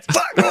condom on yet.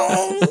 Fuck,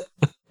 oh!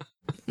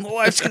 My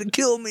wife's gonna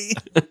kill me.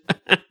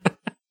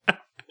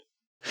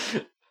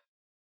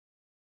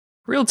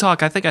 Real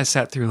talk, I think I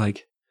sat through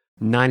like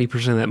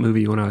 90% of that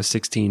movie when I was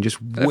 16,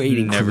 just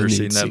waiting for the nude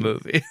scene. I've never seen that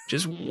movie.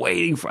 Just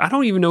waiting for... I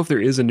don't even know if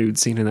there is a nude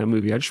scene in that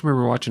movie. I just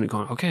remember watching it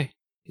going, okay,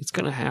 it's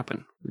going to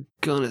happen. We're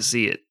going to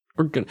see it.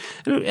 We're going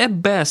to...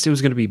 At best, it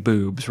was going to be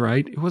boobs,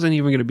 right? It wasn't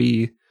even going to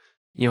be,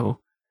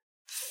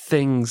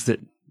 things that...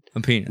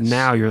 A penis.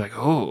 Now you're like,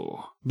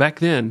 oh. Back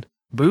then,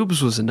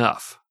 boobs was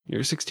enough.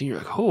 You're 16, you're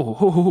like,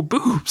 oh,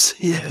 boobs.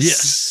 Yes.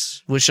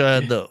 Yes. Wish I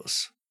had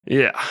those.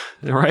 Yeah.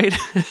 Right?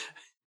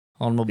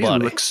 On my They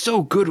body. look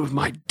so good with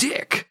my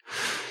dick.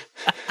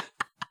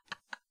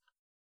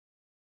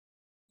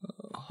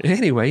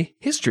 Anyway,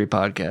 history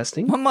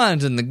podcasting. My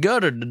mind's in the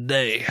gutter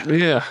today.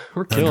 Yeah,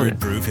 we're killing 100 it.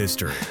 Proof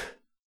History.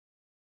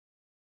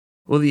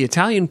 Well, the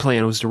Italian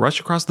plan was to rush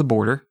across the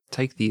border,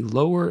 take the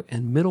lower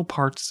and middle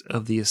parts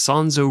of the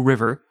Isonzo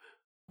River,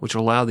 which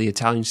will allow the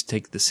Italians to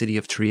take the city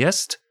of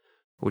Trieste,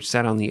 which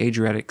sat on the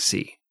Adriatic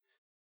Sea.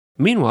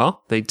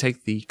 Meanwhile, they'd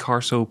take the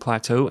Carso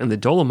Plateau and the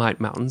Dolomite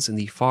Mountains in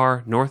the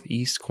far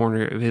northeast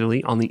corner of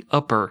Italy on the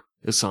upper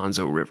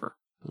Isonzo River.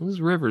 This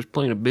river's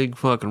playing a big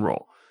fucking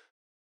role.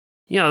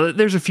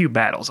 There's a few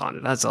battles on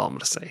it, that's all I'm going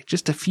to say.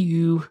 Just a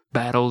few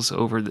battles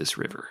over this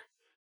river.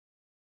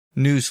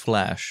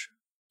 Newsflash.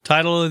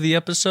 Title of the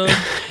episode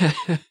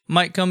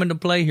might come into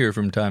play here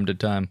from time to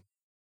time.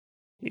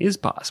 It's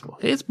possible.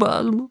 It's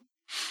possible.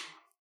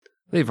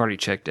 They've already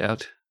checked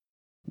out.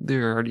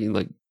 They're already,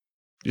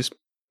 just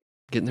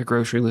getting their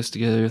grocery list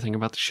together, thinking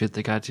about the shit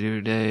they got to do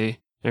today.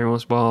 Every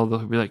once in a while, they'll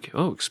be like,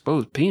 oh,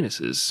 exposed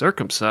penises,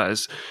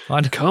 circumcised,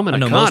 come in a I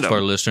know condom. most of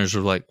our listeners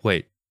are like,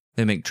 wait,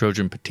 they make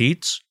Trojan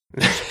petites?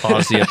 Just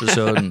pause the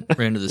episode and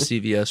ran to the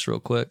CVS real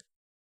quick.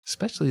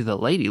 Especially the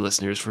lady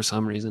listeners for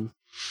some reason.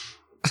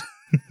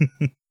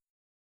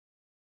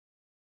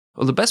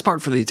 Well, the best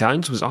part for the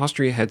Italians was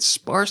Austria had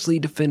sparsely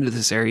defended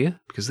this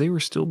area because they were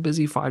still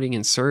busy fighting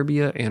in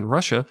Serbia and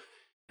Russia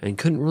and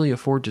couldn't really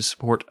afford to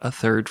support a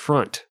third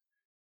front.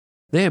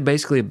 They had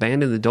basically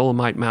abandoned the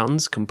Dolomite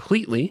Mountains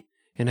completely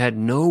and had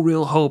no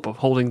real hope of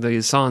holding the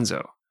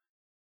Isonzo.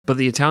 But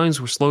the Italians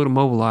were slow to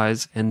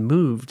mobilize and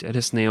moved at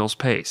a snail's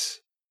pace.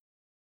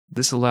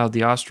 This allowed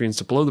the Austrians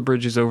to blow the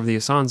bridges over the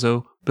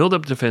Isonzo, build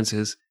up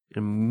defenses,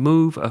 and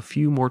move a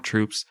few more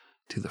troops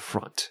to the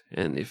front.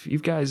 And if you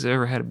guys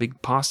ever had a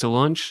big pasta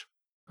lunch,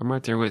 I'm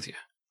right there with you.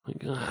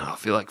 I don't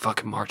feel like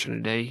fucking marching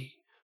today.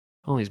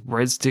 All these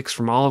breadsticks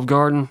from Olive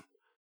Garden,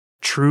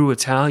 true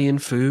Italian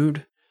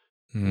food,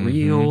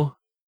 real,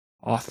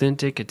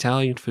 authentic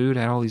Italian food.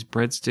 Had all these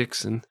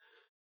breadsticks and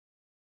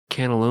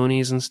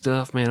cannellonis and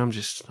stuff. Man, I'm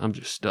just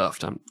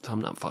stuffed.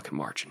 I'm not fucking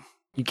marching.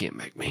 You can't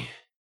make me.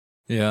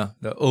 Yeah,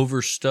 the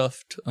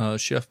overstuffed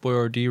Chef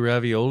Boyardee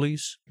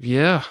raviolis.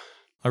 Yeah.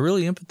 I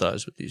really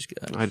empathize with these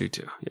guys. I do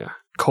too, yeah.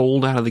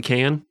 Cold out of the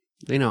can.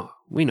 We know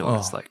what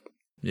it's like.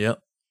 Yep.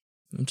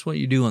 That's what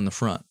you do on the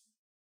front.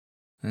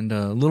 And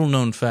a little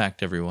known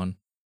fact, everyone.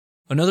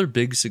 Another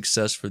big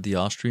success for the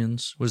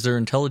Austrians was their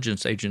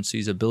intelligence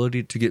agency's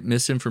ability to get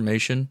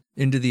misinformation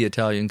into the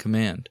Italian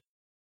command.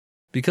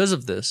 Because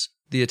of this,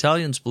 the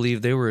Italians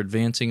believed they were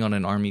advancing on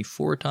an army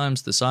 4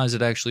 times the size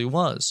it actually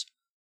was.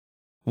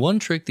 One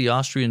trick the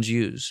Austrians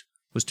used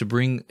was to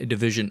bring a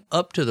division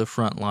up to the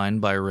front line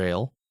by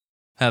rail,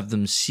 have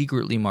them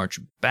secretly march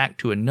back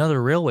to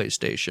another railway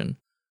station,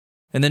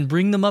 and then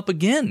bring them up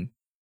again,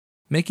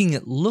 making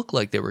it look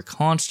like they were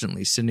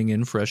constantly sending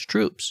in fresh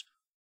troops.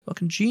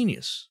 Fucking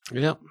genius.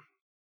 Yep.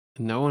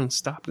 No one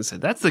stopped and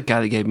said, "That's the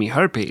guy that gave me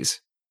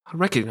herpes. I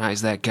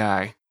recognize that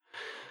guy."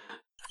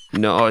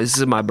 "No, this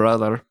is my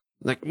brother."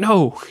 Like,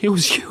 "No, it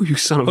was you, you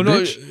son of a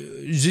bitch."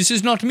 No, this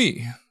is not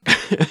me.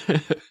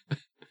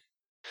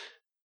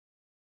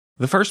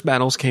 The first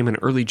battles came in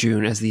early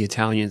June as the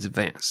Italians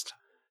advanced.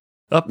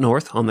 Up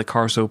north, on the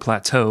Carso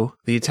Plateau,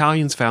 the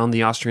Italians found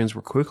the Austrians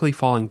were quickly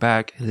falling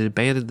back and had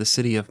abandoned the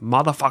city of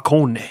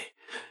Montefalcone,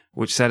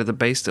 which sat at the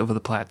base of the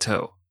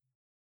plateau.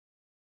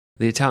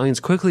 The Italians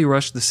quickly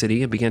rushed the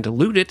city and began to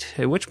loot it,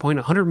 at which point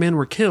 100 men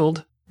were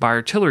killed by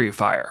artillery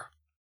fire.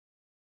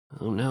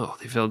 Oh no,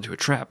 they fell into a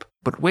trap.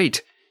 But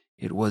wait,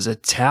 it was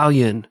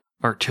Italian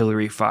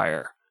artillery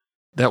fire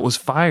that was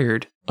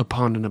fired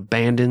upon an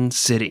abandoned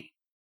city.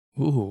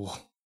 Ooh.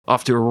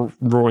 Off to a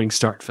roaring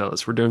start,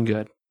 fellas. We're doing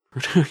good.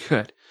 We're doing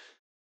good.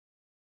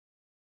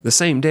 The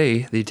same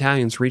day, the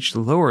Italians reached the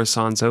lower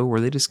Isonzo, where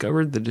they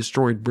discovered the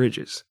destroyed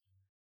bridges.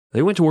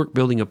 They went to work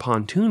building a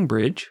pontoon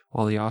bridge,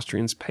 while the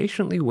Austrians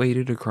patiently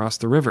waited across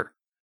the river.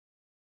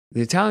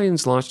 The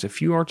Italians launched a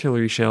few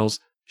artillery shells,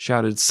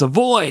 shouted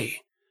 "Savoy!"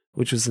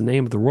 which was the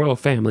name of the royal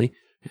family,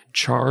 and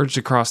charged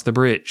across the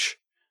bridge.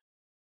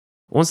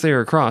 Once they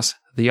were across,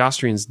 the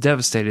Austrians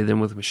devastated them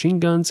with machine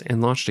guns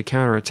and launched a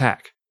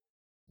counterattack.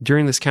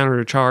 During this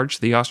countercharge,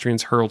 the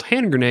Austrians hurled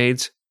hand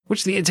grenades,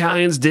 which the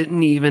Italians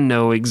didn't even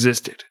know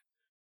existed.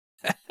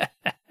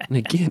 And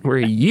again, we're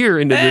a year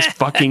into this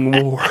fucking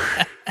war.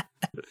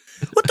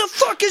 What the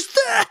fuck is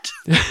that?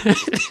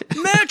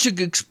 Magic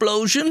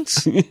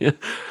explosions?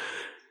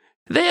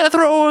 They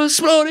throw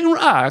exploding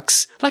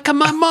rocks like a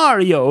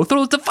Mario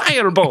throws the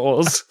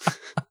fireballs.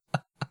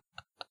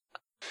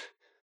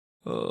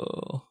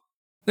 Oh.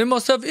 They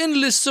must have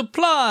endless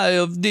supply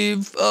of the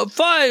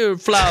fire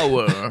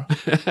flower.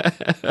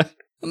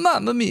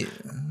 Mamma mia.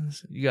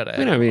 You gotta.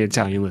 We don't have any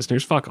Italian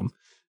listeners. Fuck them.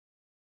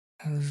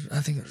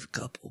 I think there's a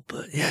couple,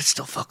 but yeah,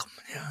 still fuck them.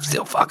 Yeah,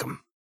 Still fuck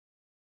them.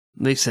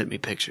 They sent me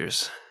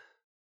pictures.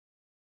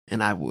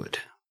 And I would.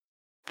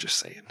 Just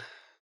saying.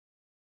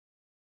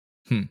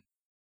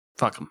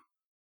 Fuck them.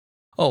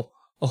 Oh.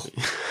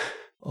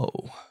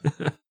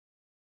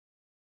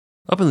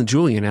 Up in the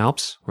Julian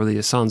Alps, where the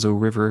Isonzo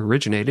River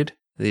originated,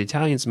 the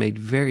Italians made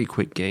very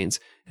quick gains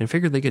and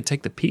figured they could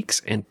take the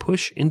peaks and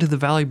push into the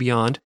valley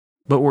beyond,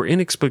 but were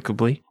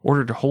inexplicably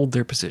ordered to hold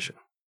their position.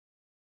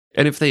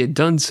 And if they had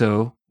done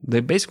so, they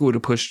basically would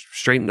have pushed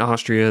straight into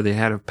Austria. They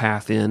had a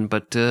path in,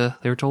 but they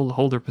were told to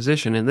hold their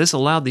position, and this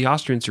allowed the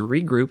Austrians to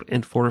regroup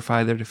and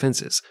fortify their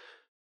defenses.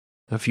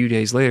 A few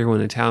days later, when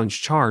the Italians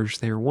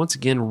charged, they were once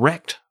again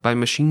wrecked by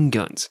machine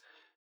guns.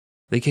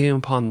 They came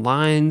upon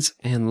lines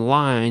and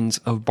lines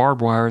of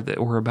barbed wire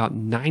that were about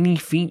 90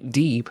 feet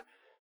deep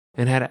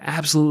and had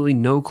absolutely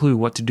no clue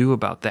what to do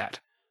about that.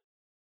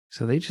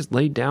 So they just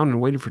laid down and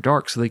waited for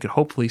dark so they could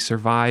hopefully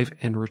survive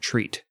and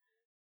retreat.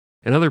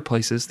 In other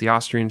places, the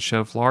Austrians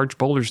shoved large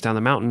boulders down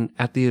the mountain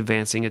at the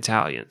advancing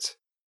Italians,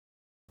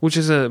 which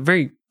is a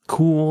very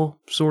cool,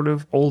 sort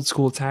of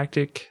old-school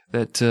tactic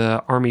that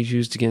armies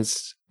used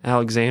against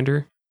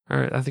Alexander.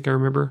 I think I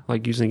remember,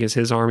 like, using against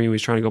his army. He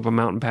was trying to go up a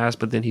mountain pass,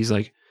 but then he's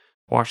like,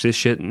 watch this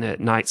shit, and at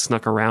night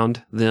snuck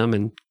around them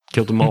and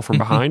killed them all from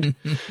behind.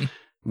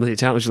 But the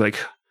Italians were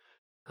like,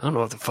 I don't know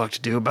what the fuck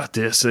to do about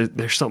this.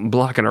 There's something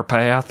blocking our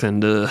path,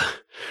 and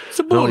It's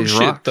a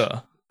bullshit,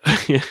 though.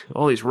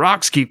 All these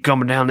rocks keep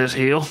coming down this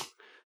hill.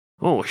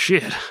 Oh,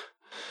 shit.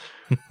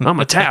 I'm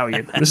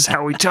Italian. This is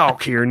how we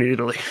talk here in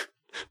Italy.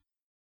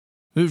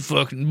 This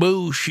fucking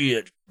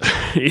bullshit.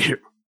 Yeah.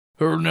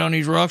 Hurling down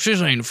these rocks,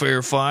 this ain't a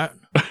fair fight.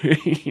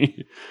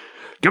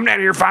 Come down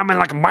here, fight me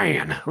like a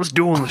man. Let's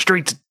do it on the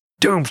streets of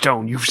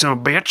Tombstone, you son of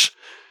a bitch.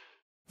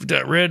 With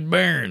that Red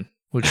Baron.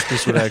 Which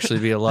this would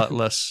actually be a lot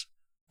less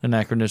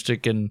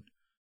anachronistic and...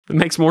 It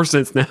makes more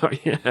sense now,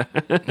 yeah.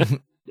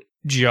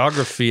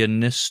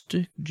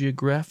 Geographicanistic,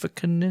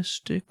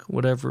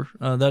 whatever.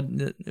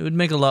 It would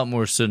make a lot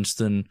more sense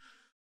than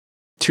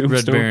Tombstone.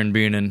 Red Baron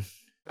being in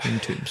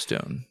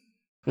Tombstone.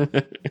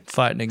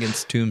 Fighting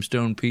against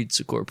Tombstone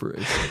Pizza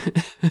Corporation.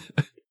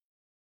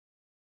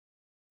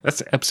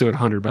 That's episode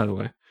 100, by the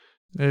way.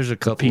 There's a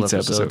couple pizza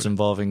episodes episode.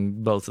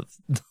 involving both of...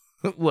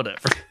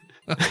 Whatever.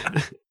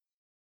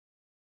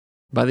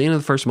 By the end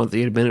of the first month they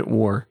had been at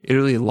war,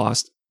 Italy had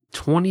lost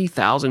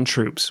 20,000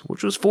 troops,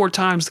 which was 4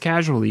 times the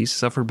casualties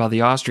suffered by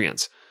the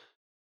Austrians.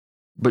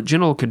 But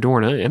General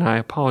Cadorna, and I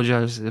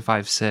apologize if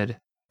I've said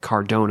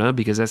Cardona,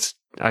 because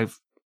I've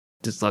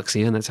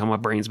dyslexia, and that's how my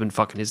brain's been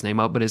fucking his name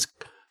up, but it's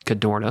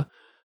Cadorna.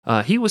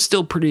 He was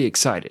still pretty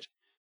excited.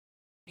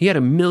 He had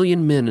 1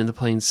 million men in the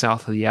plains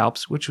south of the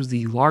Alps, which was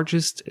the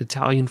largest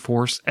Italian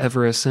force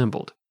ever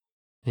assembled.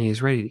 And he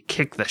was ready to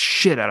kick the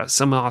shit out of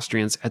some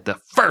Austrians at the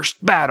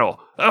first battle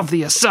of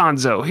the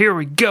Isonzo. Here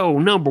we go,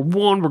 number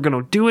 1. We're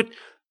going to do it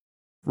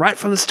right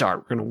from the start.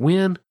 We're going to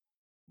win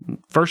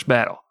first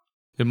battle.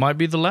 It might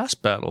be the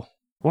last battle.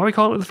 Why are we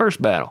calling it the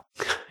first battle?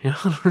 I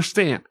don't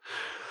understand.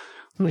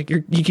 Like,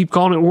 you keep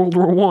calling it World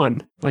War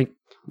One. Like,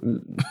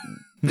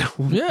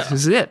 this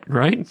is it,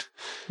 right?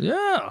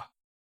 Yeah.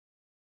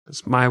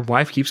 My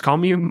wife keeps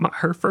calling me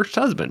her first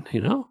husband,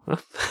 you know?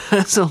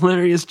 That's a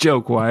hilarious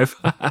joke, wife.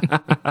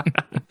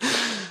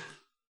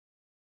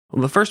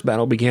 Well, the first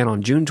battle began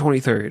on June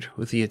 23rd,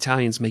 with the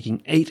Italians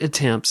making 8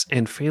 attempts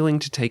and failing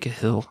to take a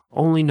hill,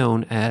 only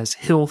known as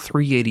Hill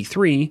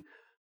 383,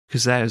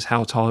 because that is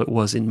how tall it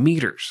was in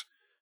meters.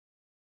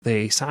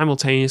 They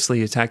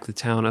simultaneously attacked the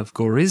town of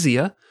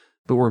Gorizia,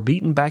 but were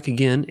beaten back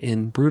again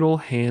in brutal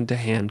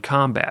hand-to-hand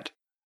combat.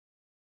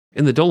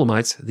 In the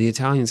Dolomites, the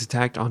Italians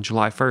attacked on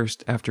July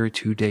 1st after a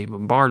 2-day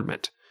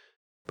bombardment.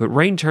 But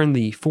rain turned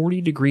the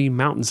 40-degree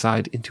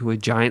mountainside into a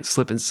giant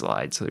slip and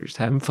slide, so they're just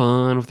having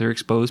fun with their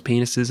exposed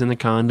penises and the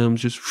condoms,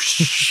 just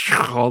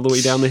all the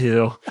way down the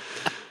hill.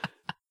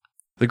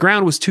 The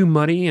ground was too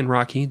muddy and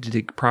rocky to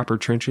dig proper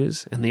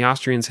trenches, and the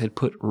Austrians had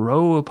put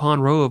row upon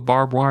row of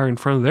barbed wire in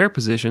front of their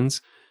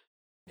positions.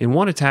 In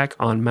one attack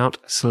on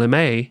Mount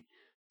Slemé,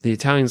 the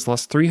Italians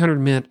lost 300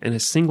 men in a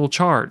single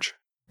charge,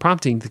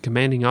 prompting the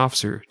commanding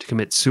officer to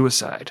commit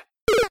suicide.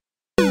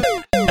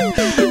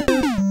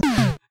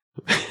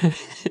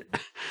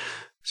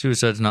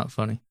 Suicide's not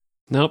funny.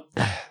 Nope.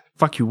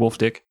 Fuck you, Wolf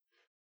Dick.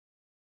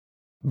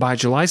 By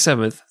July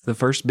 7th, the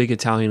first big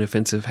Italian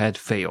offensive had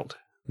failed.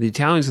 The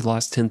Italians had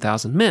lost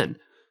 10,000 men.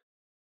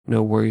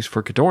 No worries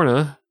for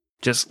Cadorna.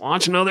 Just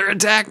launch another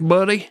attack,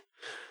 buddy.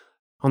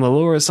 On the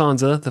lower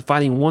Isonzo, the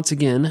fighting once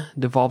again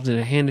devolved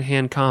into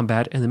hand-to-hand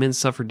combat, and the men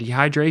suffered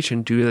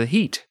dehydration due to the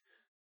heat.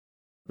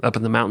 Up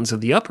in the mountains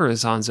of the upper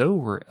Isonzo,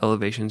 where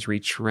elevations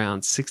reached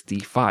around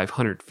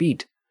 6,500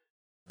 feet,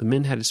 the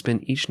men had to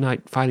spend each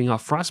night fighting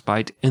off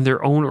frostbite, and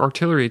their own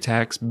artillery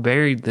attacks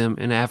buried them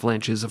in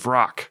avalanches of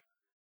rock.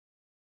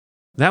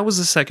 That was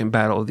the second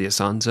battle of the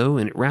Isonzo,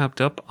 and it wrapped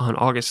up on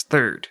August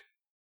 3rd.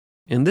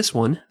 In this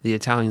one, the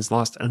Italians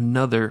lost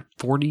another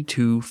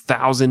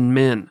 42,000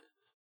 men.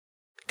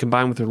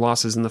 Combined with their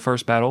losses in the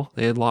first battle,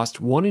 they had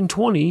lost 1 in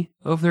 20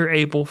 of their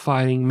able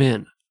fighting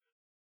men.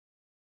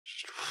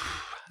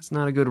 That's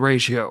not a good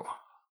ratio.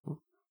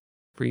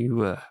 For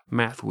you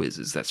math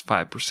whizzes, that's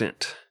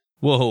 5%.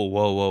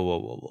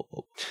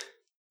 Whoa.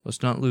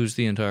 Let's not lose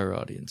the entire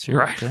audience here,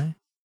 right. Okay?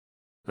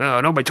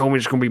 Nobody told me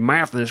there's going to be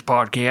math in this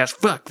podcast.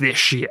 Fuck this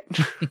shit.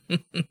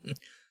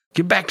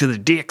 Get back to the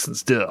dicks and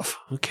stuff.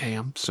 Okay,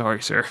 I'm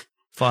sorry, sir.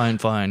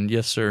 Fine.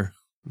 Yes, sir.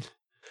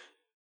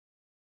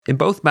 In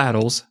both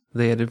battles,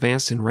 they had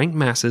advanced in ranked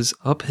masses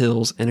up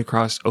hills and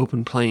across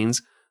open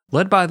plains,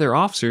 led by their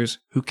officers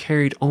who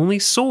carried only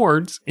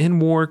swords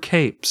and wore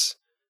capes.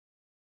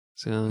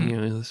 So,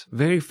 this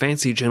very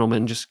fancy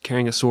gentleman just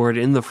carrying a sword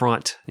in the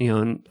front,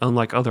 and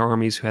unlike other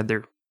armies who had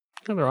their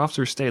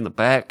officers stay in the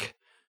back,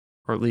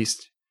 or at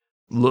least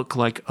look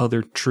like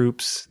other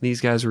troops,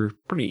 these guys were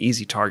pretty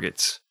easy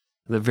targets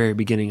at the very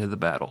beginning of the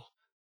battle.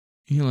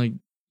 You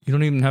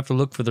don't even have to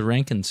look for the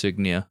rank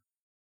insignia.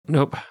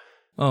 Nope.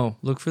 Oh,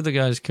 look for the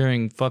guys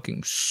carrying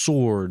fucking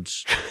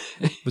swords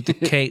with the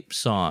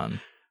capes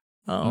on.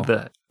 Oh.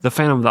 The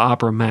Phantom of the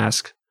Opera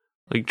mask,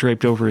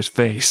 draped over his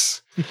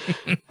face.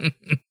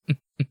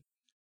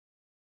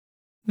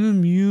 The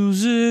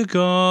music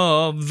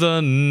of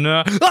the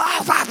night.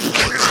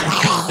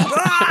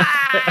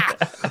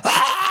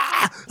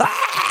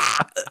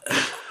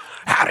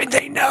 How did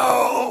they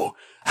know?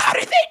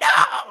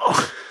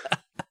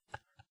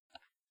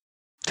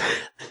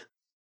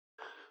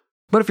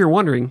 But if you're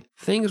wondering,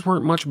 things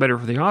weren't much better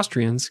for the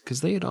Austrians, because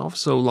they had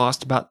also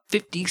lost about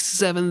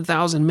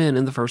 57,000 men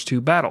in the first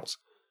 2 battles.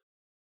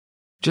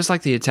 Just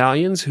like the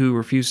Italians, who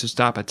refused to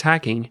stop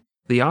attacking,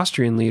 the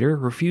Austrian leader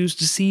refused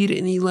to cede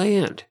any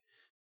land.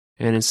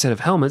 And instead of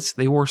helmets,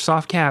 they wore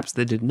soft caps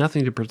that did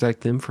nothing to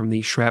protect them from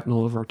the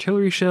shrapnel of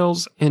artillery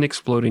shells and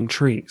exploding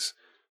trees.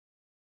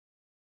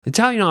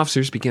 Italian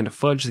officers began to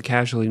fudge the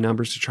casualty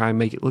numbers to try and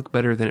make it look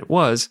better than it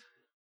was,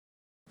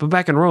 but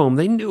back in Rome,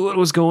 they knew what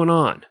was going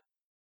on.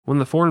 When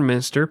the foreign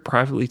minister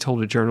privately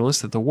told a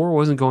journalist that the war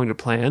wasn't going to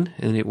plan,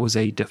 and it was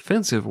a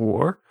defensive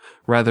war,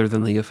 rather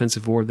than the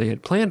offensive war they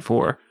had planned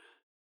for,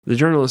 the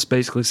journalist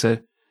basically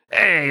said,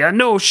 "Hey,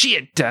 no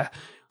shit.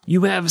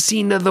 You have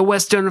seen the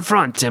Western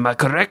Front, am I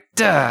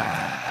correct?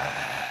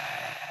 I'm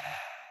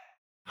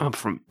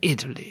from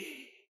Italy."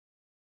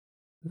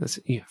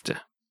 You have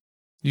to...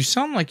 You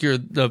sound like you're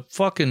the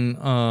fucking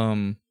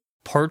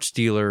parts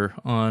dealer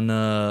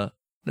on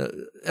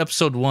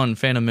episode 1,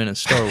 Phantom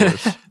Menace, Star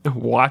Wars.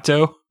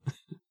 Watto?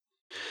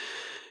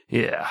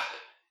 Yeah.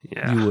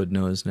 You would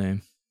know his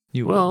name.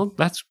 Well,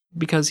 that's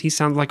because he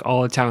sounds like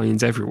all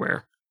Italians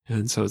everywhere.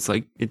 And so it's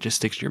it just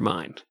sticks to your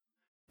mind.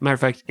 Matter of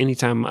fact,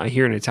 anytime I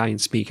hear an Italian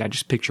speak, I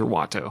just picture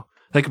Watto.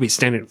 They could be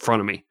standing in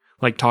front of me,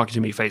 talking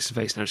to me face to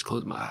face, and I just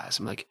close my eyes.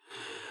 I'm like,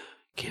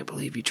 can't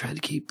believe you tried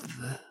to keep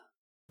the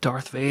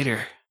Darth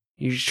Vader.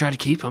 You just tried to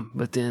keep him,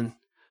 but then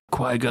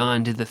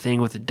Qui-Gon did the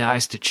thing with the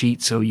dice to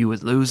cheat so you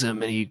would lose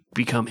him and he'd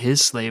become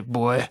his slave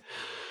boy.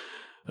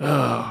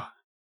 Oh.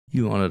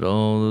 You wanted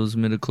all those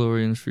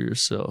midichlorians for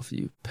yourself,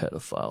 you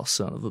pedophile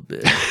son of a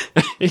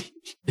bitch.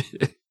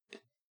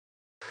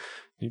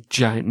 Your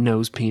giant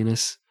nose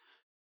penis.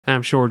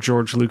 I'm sure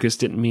George Lucas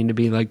didn't mean to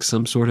be like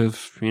some sort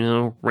of,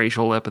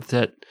 racial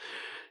epithet,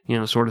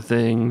 sort of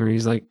thing, where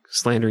he's like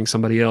slandering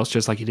somebody else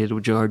just like he did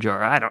with Jar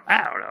Jar. I don't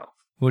know.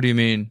 What do you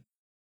mean?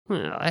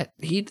 Well,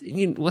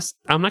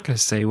 I'm not going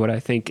to say what I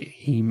think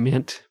he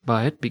meant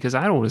by it because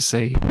I don't want to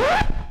say.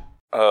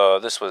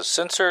 This was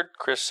censored.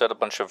 Chris said a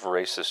bunch of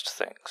racist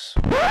things.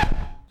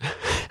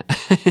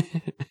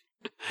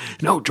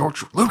 No,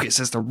 George Lucas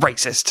is the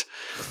racist.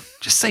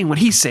 Just saying what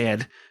he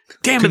said.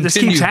 Damn it, this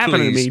keeps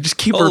happening to me. Just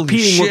keep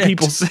repeating what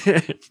people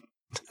said.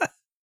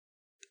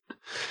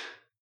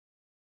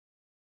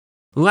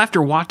 Well, after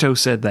Watto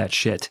said that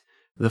shit,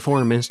 the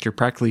foreign minister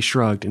practically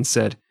shrugged and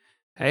said,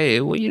 hey,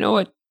 well, you know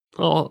what?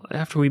 Well,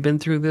 after we've been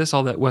through this,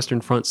 all that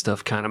Western Front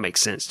stuff kind of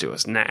makes sense to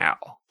us now.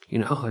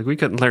 Like we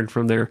couldn't learn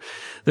from their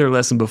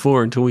lesson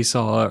before until we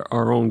saw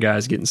our own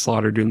guys getting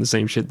slaughtered doing the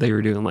same shit they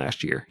were doing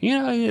last year.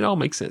 It all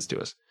makes sense to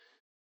us.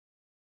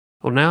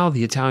 Well, now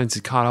the Italians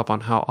had caught up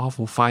on how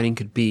awful fighting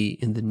could be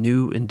in the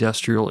new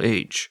industrial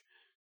age.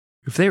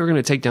 If they were going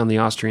to take down the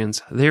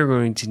Austrians, they were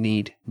going to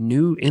need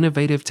new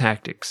innovative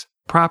tactics,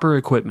 proper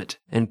equipment,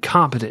 and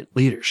competent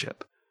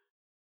leadership.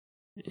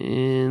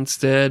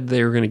 Instead,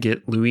 they were going to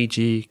get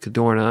Luigi,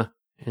 Cadorna,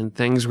 and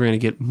things were going to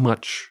get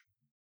much,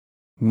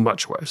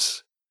 much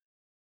worse.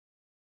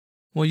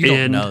 Well, you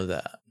don't know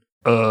that.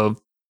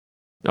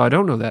 I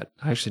don't know that.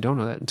 I actually don't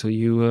know that until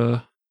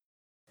you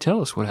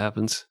tell us what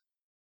happens.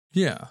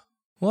 Yeah.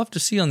 We'll have to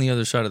see on the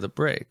other side of the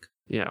break.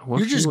 Yeah.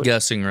 You're just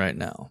guessing right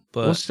now.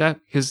 But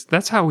because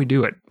that's how we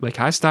do it. Like,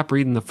 I stop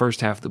reading the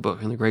first half of the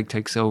book, and then Greg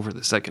takes over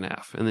the second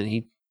half. And then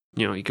he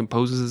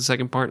composes the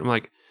second part. I'm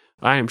like,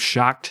 I am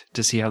shocked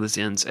to see how this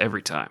ends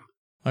every time.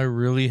 I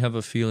really have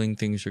a feeling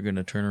things are going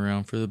to turn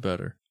around for the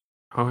better.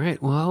 All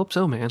right. Well, I hope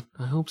so, man.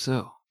 I hope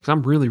so. Because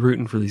I'm really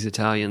rooting for these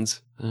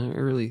Italians. I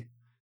really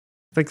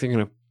think they're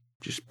going to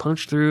just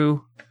punch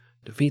through,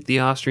 defeat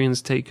the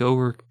Austrians, take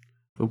over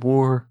the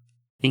war.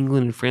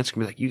 England and France can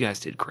be like, you guys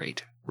did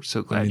great. We're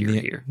so glad you're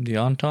here. The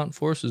Entente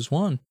forces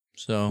won.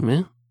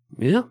 So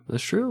yeah,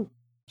 that's true.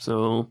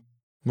 So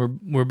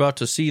we're about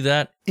to see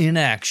that in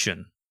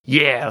action.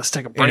 Yeah, let's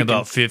take a break. In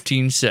about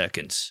 15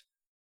 seconds.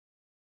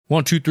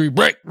 1, 2, 3,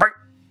 break.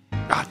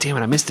 Oh, damn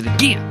it, I missed it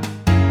again.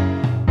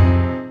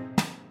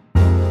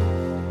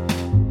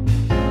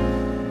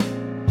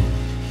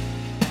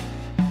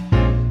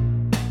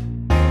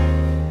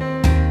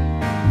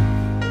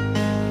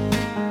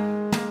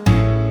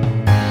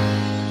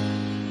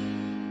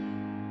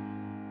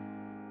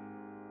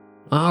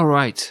 All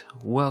right,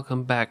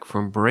 welcome back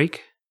from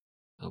break.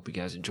 I hope you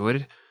guys enjoyed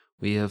it.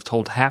 We have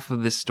told half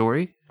of this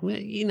story. Well,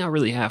 not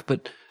really half,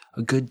 but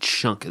a good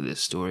chunk of this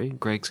story.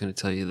 Greg's going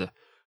to tell you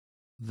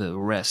the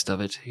rest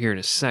of it here in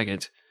a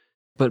second.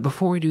 But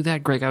before we do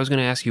that, Greg, I was going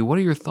to ask you, what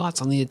are your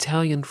thoughts on the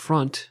Italian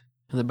front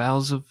and the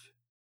battles of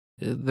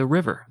the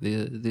river,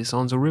 the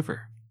Isonzo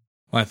River?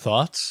 My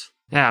thoughts?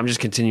 Yeah, I'm just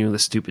continuing the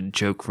stupid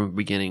joke from the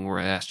beginning where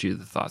I asked you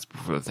the thoughts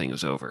before the thing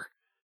was over.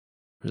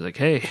 I was like,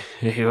 hey,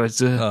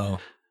 what's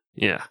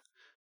Yeah.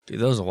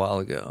 Dude, that was a while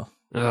ago.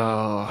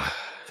 Oh.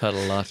 I've had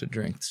a lot to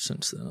drink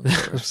since then.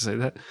 I was say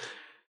that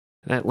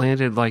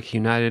landed like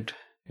United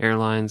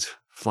Airlines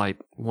Flight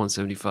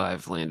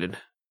 175 landed.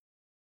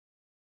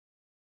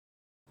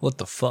 What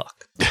the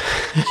fuck?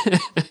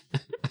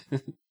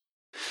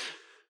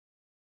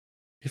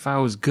 If I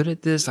was good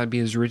at this, I'd be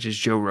as rich as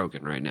Joe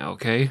Rogan right now,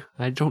 okay?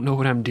 I don't know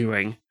what I'm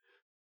doing.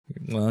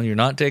 Well, you're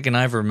not taking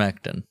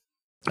ivermectin.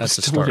 That's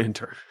a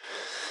start.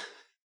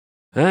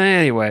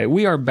 Anyway,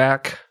 we are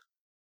back.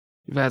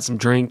 We've had some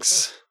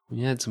drinks.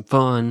 We had some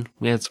fun.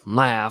 We had some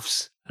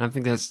laughs. And I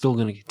think that's still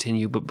going to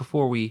continue. But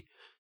before we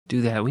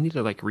do that, we need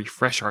to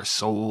refresh our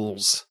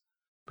souls.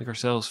 Make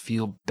ourselves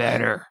feel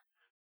better.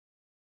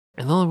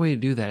 And the only way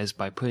to do that is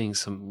by putting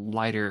some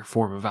lighter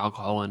form of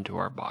alcohol into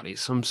our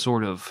bodies. Some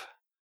sort of,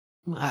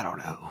 I don't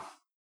know.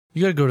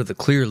 You gotta go to the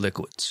clear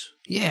liquids.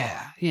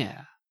 Yeah.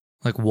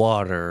 Like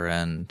water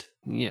and...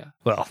 Yeah.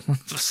 Well,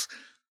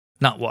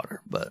 not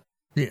water, but...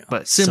 Yeah,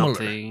 but similar.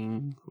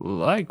 Something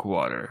like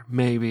water,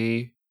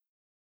 maybe.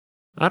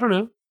 I don't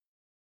know.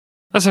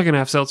 A second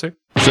half seltzer.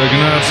 Second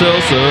half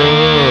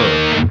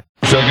seltzer.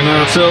 Second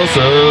half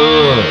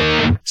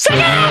seltzer.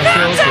 Second half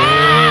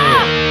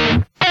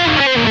seltzer.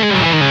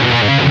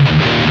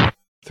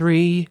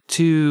 3,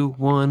 2,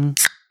 1.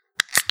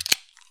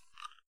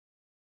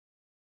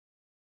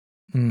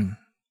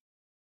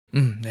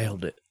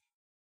 Nailed it.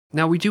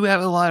 Now, we do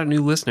have a lot of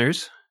new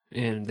listeners,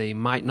 and they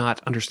might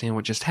not understand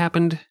what just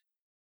happened.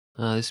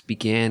 This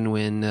began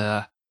when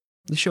the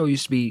show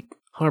used to be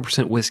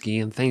 100% whiskey,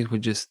 and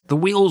the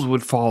wheels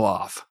would fall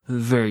off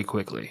very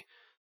quickly.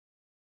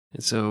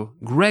 And so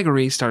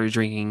Gregory started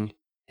drinking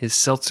his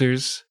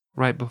seltzers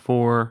right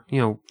before,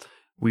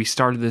 we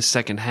started this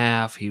second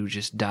half. He would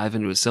just dive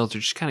into his seltzer,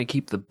 just kind of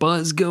keep the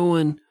buzz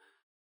going,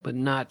 but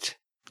not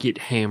get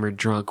hammered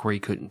drunk where he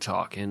couldn't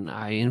talk. And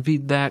I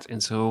envied that,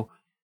 and so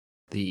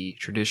the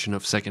tradition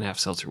of second half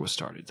seltzer was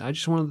started. I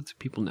just wanted to let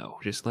people know,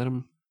 just let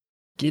them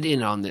get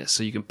in on this.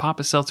 So you can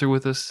pop a seltzer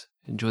with us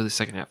enjoy the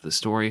second half of the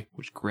story,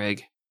 which,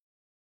 Greg,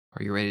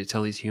 are you ready to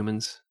tell these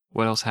humans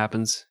what else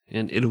happens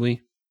in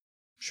Italy?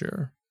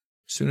 Sure.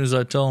 As soon as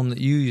I tell them that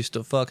you used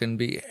to fucking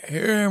be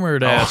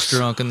hammered ass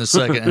drunk in the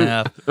second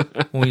half,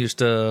 when we used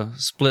to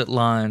split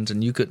lines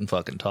and you couldn't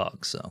fucking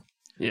talk, so.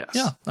 Yes.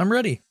 Yeah, I'm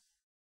ready.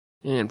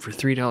 And for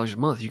 $3 a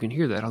month, you can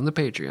hear that on the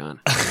Patreon.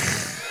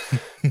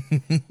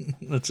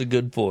 That's a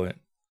good point.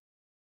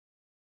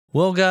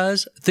 Well,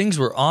 guys, things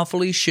were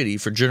awfully shitty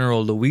for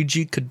General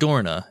Luigi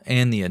Cadorna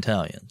and the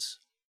Italians.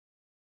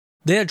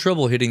 They had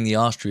trouble hitting the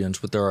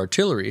Austrians with their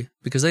artillery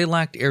because they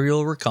lacked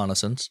aerial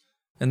reconnaissance,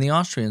 and the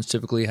Austrians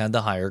typically had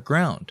the higher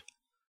ground.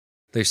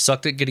 They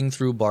sucked at getting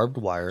through barbed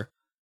wire,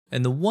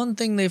 and the one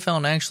thing they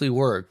found actually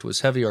worked was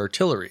heavy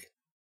artillery.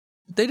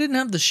 But they didn't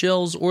have the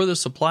shells or the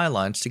supply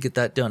lines to get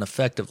that done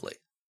effectively.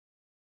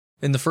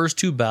 In the first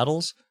two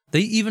battles, they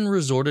even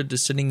resorted to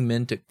sending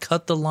men to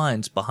cut the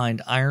lines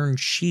behind iron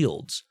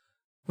shields,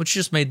 which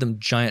just made them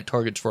giant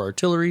targets for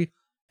artillery,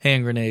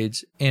 hand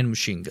grenades, and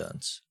machine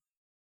guns.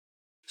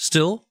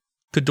 Still,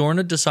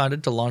 Cadorna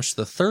decided to launch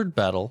the third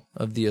battle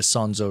of the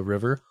Isonzo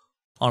River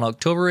on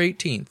October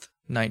 18th,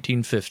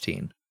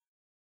 1915.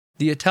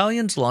 The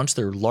Italians launched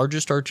their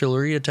largest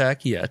artillery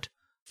attack yet,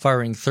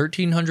 firing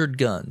 1,300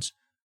 guns.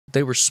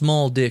 They were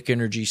small dick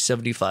energy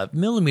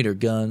 75mm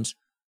guns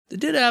that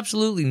did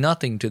absolutely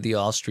nothing to the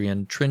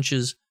Austrian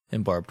trenches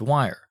and barbed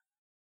wire.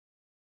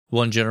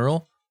 One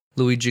general,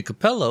 Luigi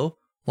Capello,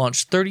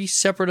 launched 30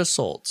 separate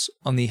assaults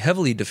on the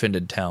heavily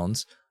defended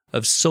towns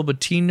of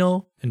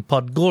Sobatino and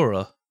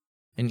Podgora,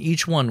 and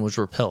each one was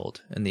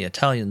repelled, and the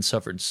Italians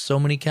suffered so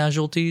many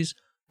casualties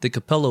that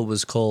Capello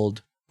was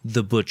called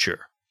the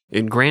Butcher.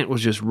 And Grant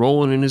was just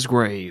rolling in his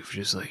grave,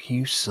 just like,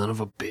 you son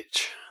of a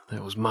bitch.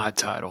 That was my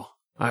title.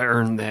 I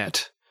earned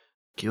that.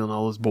 Killing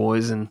all those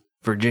boys in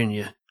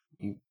Virginia.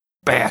 You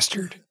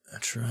bastard.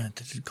 That's right,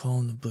 they did call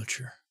him the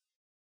Butcher.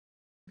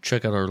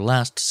 Check out our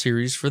last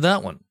series for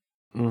that one.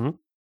 Mm-hmm.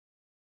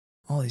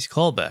 All these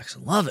callbacks,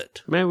 I love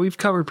it. Man, we've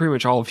covered pretty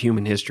much all of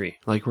human history.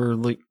 Like, we're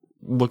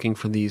looking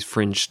for these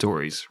fringe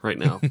stories right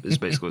now, is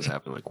basically what's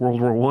happening. Like,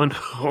 World War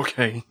I?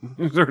 Okay,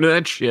 heard of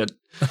that shit.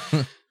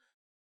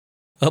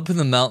 Up in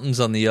the mountains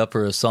on the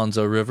upper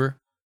Isonzo River,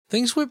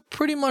 things went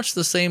pretty much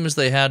the same as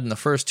they had in the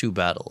first two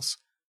battles,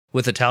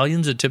 with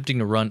Italians attempting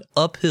to run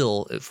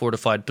uphill at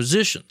fortified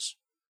positions.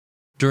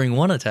 During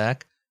one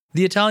attack,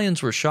 the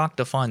Italians were shocked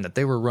to find that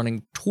they were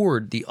running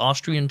toward the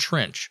Austrian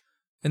trench,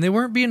 and they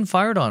weren't being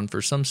fired on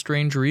for some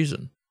strange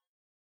reason.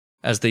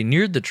 As they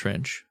neared the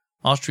trench,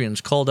 Austrians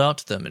called out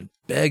to them and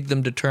begged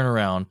them to turn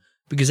around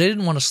because they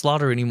didn't want to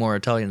slaughter any more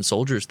Italian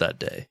soldiers that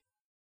day.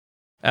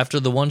 After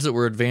the ones that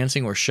were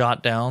advancing were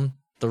shot down,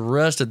 the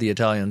rest of the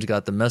Italians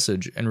got the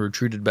message and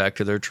retreated back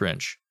to their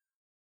trench.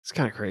 It's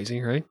kind of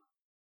crazy, right?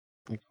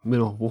 Like,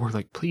 middle of war,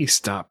 like, please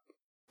stop.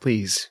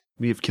 Please.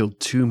 We have killed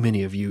too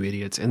many of you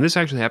idiots. And this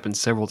actually happened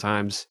several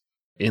times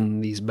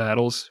in these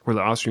battles where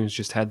the Austrians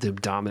just had them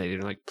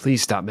dominated. Like,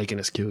 please stop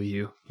making us kill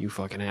you, you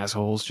fucking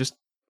assholes. Just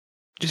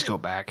go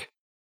back.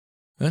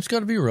 That's got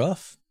to be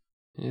rough.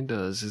 It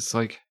does. It's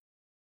like,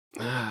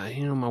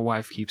 my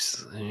wife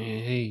keeps,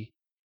 hey,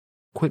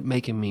 quit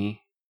making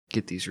me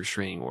get these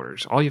restraining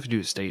orders. All you have to do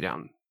is stay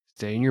down.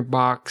 Stay in your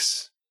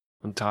box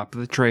on top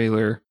of the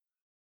trailer,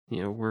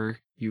 where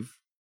you've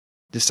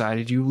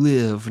decided you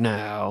live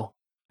now.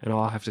 And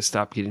I'll have to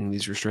stop getting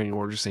these restraining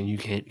orders saying you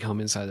can't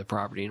come inside the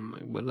property. And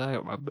I'm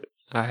like, but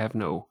I have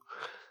no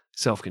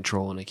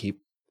self-control, and I keep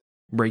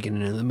breaking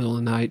in the middle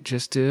of the night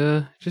just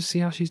to see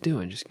how she's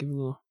doing. Just give her a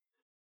little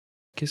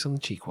kiss on the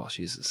cheek while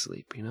she's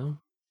asleep,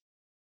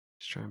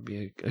 Just trying to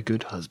be a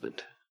good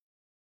husband.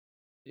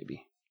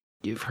 Maybe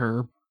give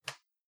her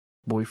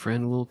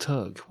boyfriend a little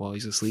tug while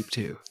he's asleep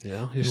too.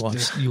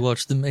 You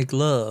watch them make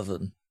love,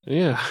 and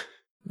yeah,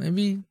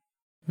 maybe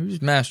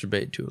just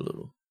masturbate too a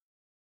little.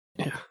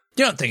 Yeah.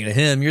 You're not thinking of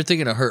him, you're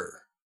thinking of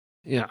her.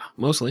 Yeah,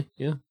 mostly,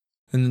 yeah.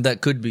 And that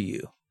could be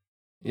you.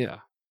 Yeah.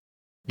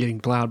 Getting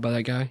plowed by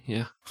that guy,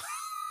 yeah.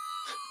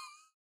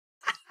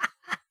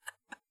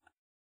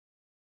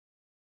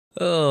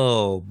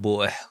 Oh,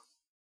 boy.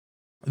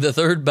 The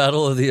third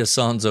battle of the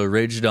Isonzo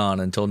raged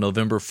on until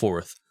November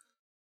 4th,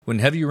 when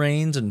heavy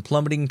rains and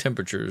plummeting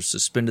temperatures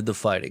suspended the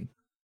fighting.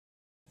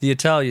 The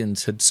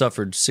Italians had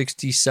suffered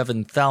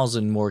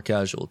 67,000 more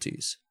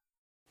casualties.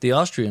 The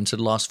Austrians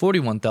had lost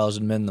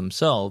 41,000 men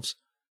themselves,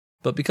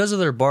 but because of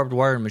their barbed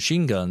wire and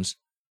machine guns,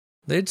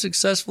 they had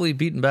successfully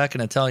beaten back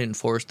an Italian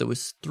force that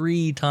was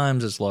 3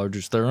 times as large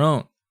as their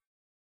own.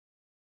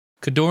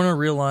 Cadorna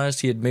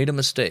realized he had made a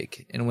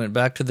mistake and went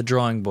back to the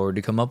drawing board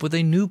to come up with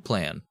a new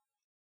plan.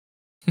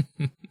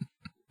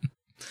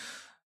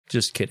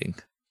 Just kidding.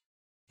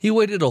 He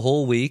waited a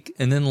whole week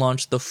and then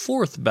launched the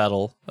fourth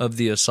battle of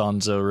the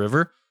Isonzo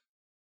River,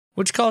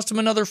 which cost him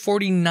another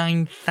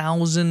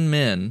 49,000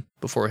 men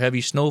before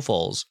heavy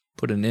snowfalls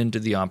put an end to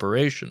the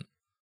operation.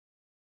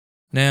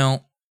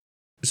 Now,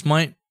 this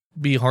might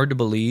be hard to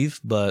believe,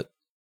 but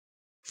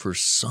for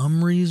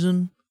some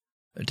reason,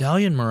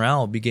 Italian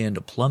morale began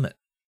to plummet.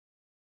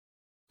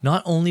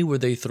 Not only were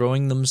they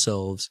throwing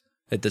themselves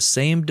at the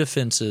same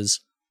defenses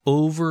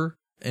over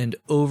and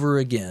over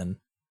again.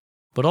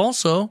 But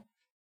also,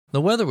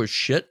 the weather was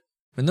shit,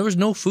 and there was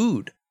no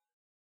food.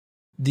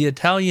 The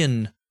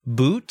Italian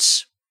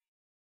boots,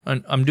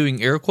 and I'm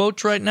doing air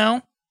quotes right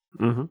now,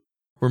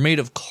 were made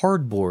of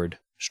cardboard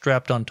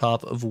strapped on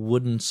top of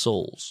wooden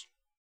soles.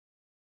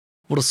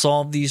 Well, to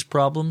solve these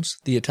problems,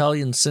 the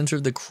Italians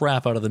censored the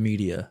crap out of the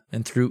media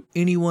and threw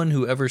anyone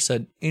who ever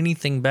said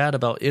anything bad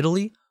about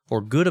Italy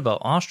or good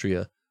about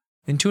Austria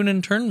into an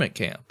internment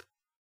camp.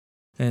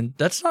 And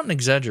that's not an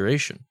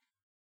exaggeration.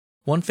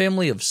 One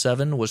family of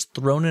 7 was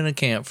thrown in a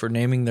camp for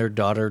naming their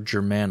daughter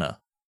Germana.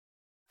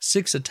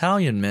 6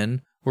 Italian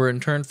men were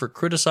interned for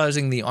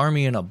criticizing the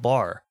army in a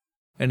bar,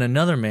 and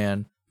another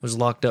man was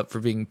locked up for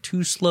being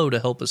too slow to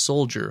help a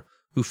soldier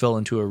who fell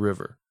into a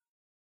river.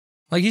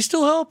 Like, he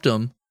still helped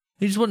him,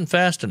 he just wasn't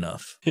fast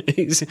enough.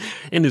 He's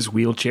in his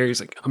wheelchair. He's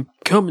like, I'm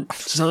coming,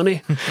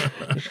 Sonny.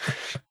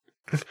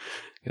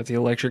 Got the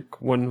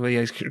electric one where he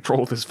has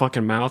control with his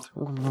fucking mouth.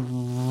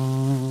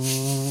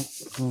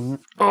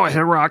 Oh, I hit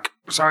a rock.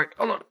 Sorry.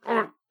 Hold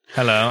on.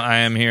 Hello, I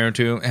am here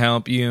to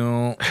help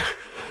you.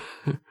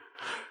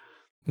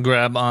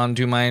 Grab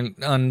onto my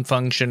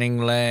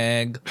unfunctioning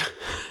leg.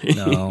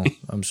 No,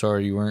 I'm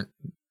sorry, you weren't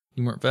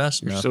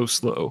fast enough. You're so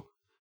slow.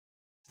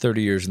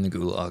 30 years in the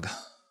gulag.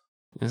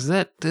 Does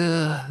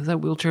that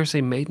wheelchair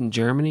say made in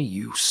Germany?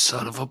 You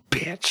son of a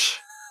bitch.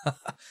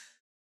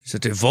 Is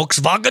it a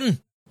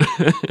Volkswagen?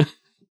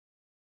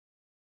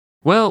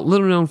 Well,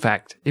 little known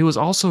fact, it was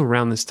also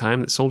around this time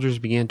that soldiers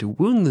began to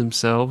wound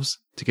themselves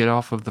to get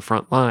off of the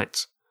front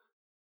lines.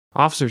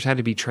 Officers had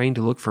to be trained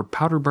to look for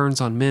powder burns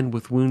on men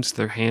with wounds to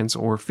their hands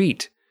or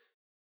feet.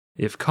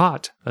 If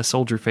caught, a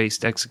soldier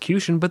faced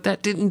execution, but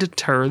that didn't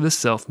deter the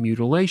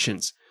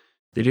self-mutilations.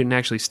 They didn't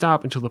actually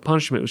stop until the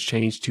punishment was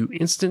changed to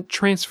instant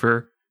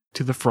transfer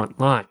to the front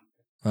line.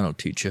 I don't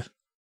teach you.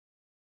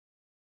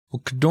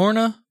 Well,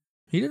 Cadorna,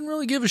 he didn't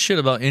really give a shit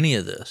about any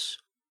of this.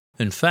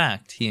 In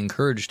fact, he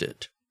encouraged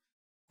it.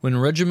 When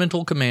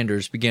regimental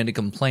commanders began to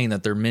complain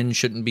that their men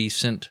shouldn't be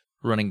sent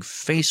running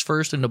face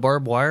first into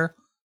barbed wire,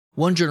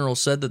 one general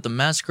said that the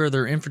massacre of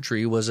their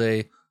infantry was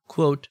a,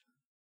 quote,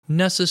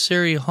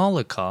 necessary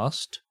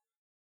holocaust,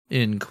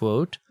 end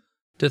quote,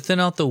 to thin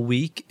out the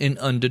weak and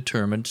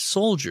undetermined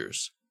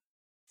soldiers.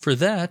 For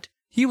that,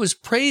 he was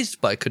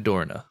praised by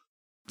Cadorna.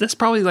 That's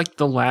probably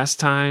like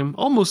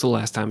almost the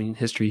last time in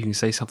history you can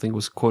say something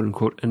was quote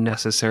unquote a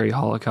necessary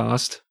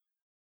holocaust,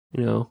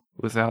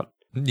 without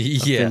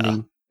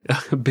offending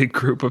a big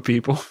group of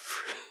people.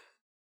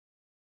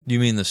 You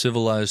mean the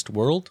civilized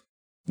world?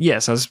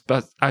 Yes,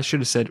 I should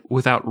have said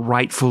without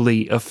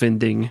rightfully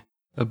offending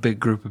a big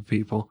group of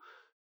people.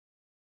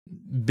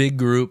 Big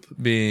group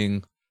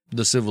being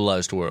the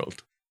civilized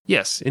world.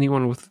 Yes,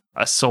 anyone with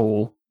a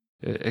soul,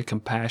 a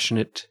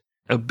compassionate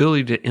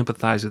ability to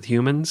empathize with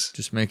humans.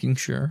 Just making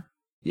sure.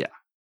 Yeah.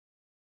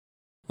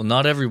 Well,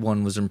 not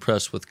everyone was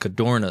impressed with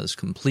Cadorna's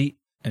complete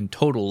and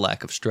total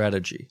lack of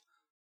strategy.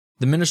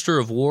 The Minister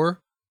of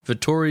War,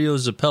 Vittorio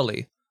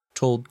Zappelli,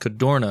 told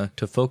Cadorna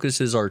to focus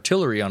his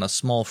artillery on a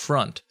small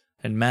front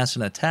and mass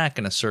an attack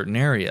in a certain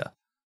area.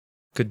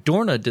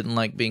 Cadorna didn't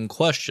like being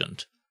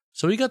questioned,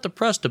 so he got the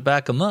press to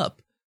back him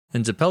up,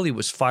 and Zappelli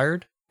was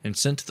fired and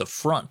sent to the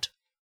front.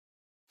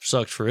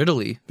 Sucked for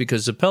Italy,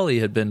 because Zappelli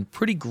had been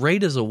pretty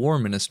great as a war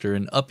minister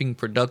in upping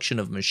production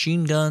of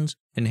machine guns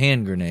and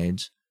hand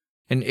grenades,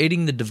 and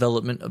aiding the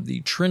development of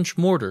the trench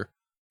mortar,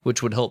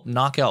 which would help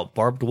knock out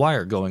barbed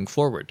wire going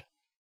forward.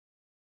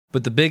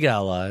 But the big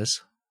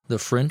allies, the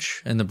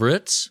French and the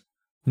Brits,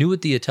 knew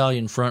what the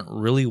Italian front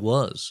really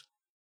was,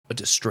 a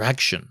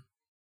distraction.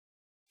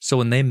 So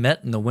when they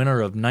met in the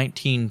winter of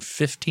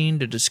 1915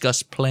 to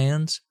discuss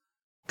plans,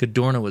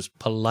 Cadorna was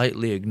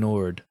politely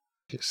ignored.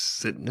 Just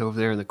sitting over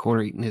there in the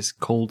corner eating his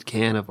cold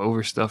can of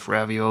overstuffed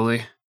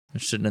ravioli.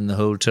 They're sitting in the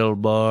hotel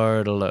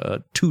bar at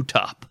a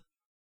two-top,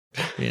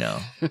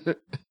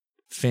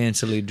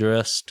 fancily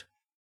dressed.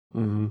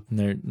 Mm-hmm.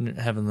 And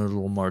they're having their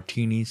little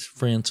martinis,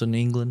 France and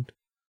England.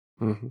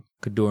 Mm-hmm.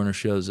 Cadorna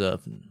shows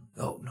up and,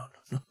 oh,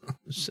 no.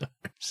 Sorry.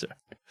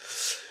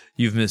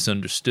 You've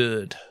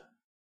misunderstood.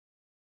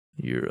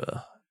 You're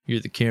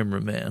the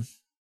cameraman.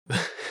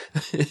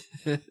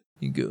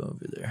 You go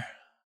over there.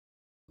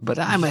 But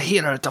I'm a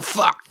hero to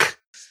fuck.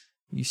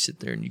 You sit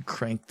there and you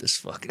crank this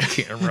fucking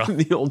camera.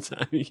 The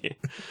old-timey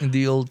camera.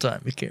 The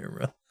old-timey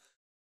camera.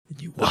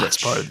 And you watch. The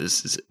best part of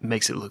this is it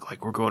makes it look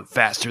like we're going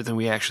faster than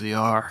we actually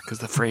are because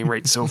the frame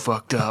rate's so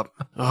fucked up.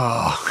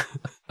 Oh.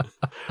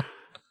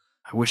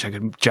 I wish I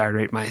could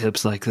gyrate my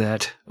hips like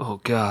that.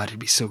 Oh, God, it'd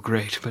be so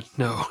great. But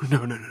no.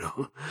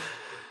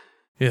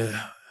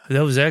 Yeah,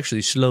 that was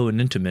actually slow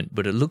and intimate,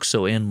 but it looks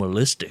so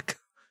animalistic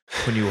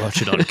when you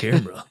watch it on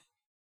camera.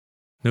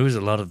 There was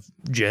a lot of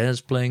jazz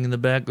playing in the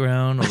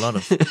background, a lot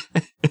of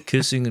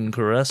kissing and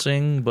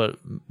caressing, but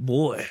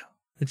boy,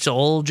 it's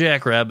all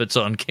jackrabbits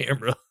on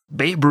camera.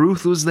 Babe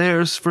Ruth was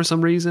there for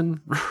some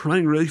reason,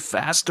 running really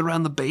fast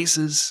around the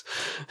bases.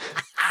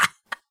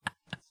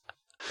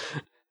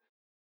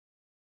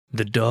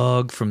 The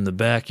dog from the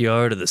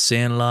backyard of the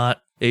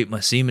Sandlot ate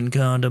my semen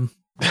condom.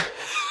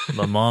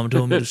 My mom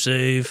told me to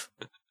save.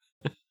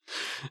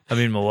 I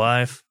mean, my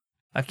wife.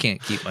 I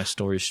can't keep my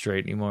stories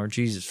straight anymore.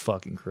 Jesus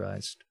fucking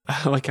Christ.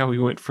 I like how we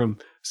went from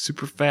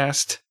super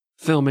fast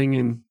filming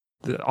in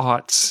the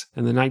aughts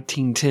and the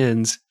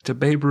 1910s to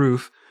Babe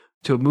Ruth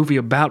to a movie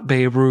about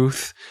Babe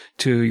Ruth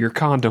to your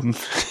condom.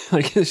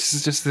 Like, this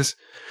is just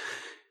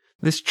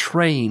this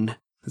train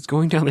that's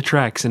going down the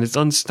tracks and it's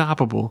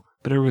unstoppable.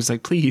 But everyone's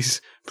like,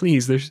 please,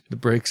 there's... The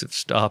brakes have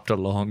stopped a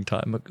long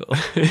time ago.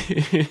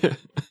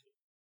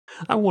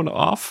 I want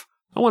off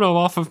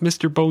of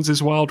Mr.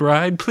 Bones' Wild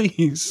Ride,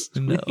 please.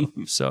 No,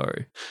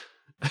 sorry.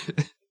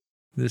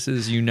 This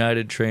is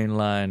United Train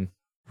Line,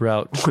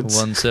 Route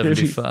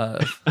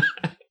 175.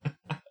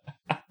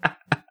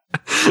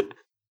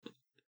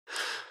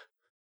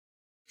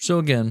 So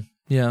again,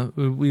 yeah,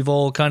 we've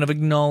all kind of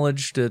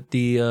acknowledged that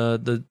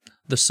the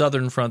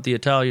southern front, the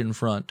Italian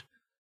front,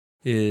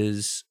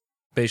 is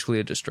basically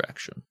a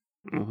distraction.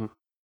 Mm-hmm.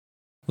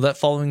 Well, that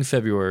following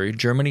February,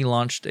 Germany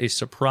launched a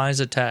surprise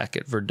attack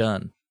at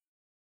Verdun.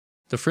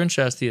 The French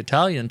asked the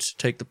Italians to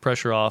take the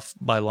pressure off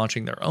by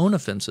launching their own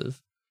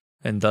offensive,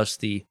 and thus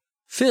the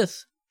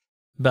Fifth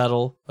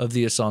Battle of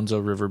the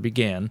Isonzo River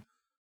began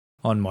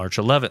on March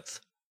 11th.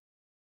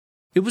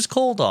 It was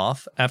called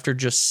off after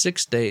just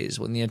 6 days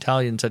when the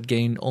Italians had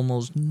gained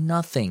almost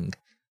nothing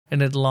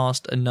and had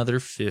lost another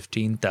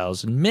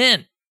 15,000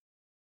 men.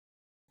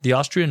 The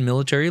Austrian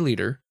military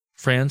leader,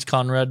 Franz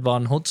Conrad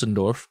von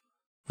Hotzendorf,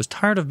 was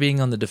tired of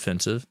being on the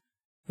defensive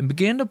and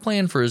began to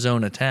plan for his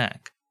own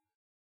attack.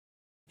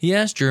 He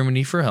asked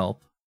Germany for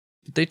help,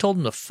 but they told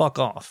him to fuck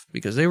off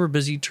because they were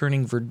busy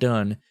turning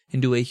Verdun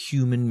into a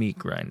human meat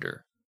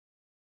grinder.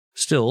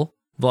 Still,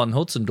 von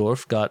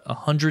Hotzendorf got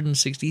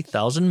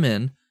 160,000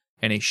 men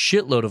and a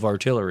shitload of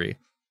artillery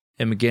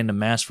and began to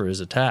mass for his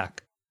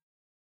attack.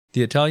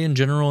 The Italian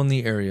general in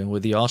the area where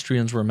the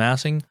Austrians were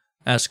massing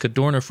asked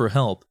Cadorna for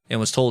help and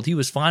was told he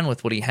was fine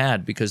with what he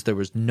had because there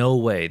was no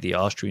way the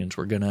Austrians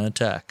were going to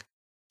attack.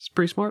 It's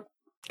pretty smart.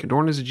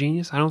 Cadorna's a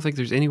genius. I don't think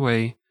there's any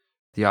way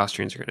the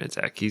Austrians are going to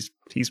attack. He's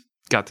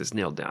got this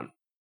nailed down.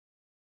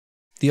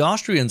 The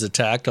Austrians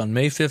attacked on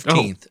May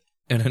 15th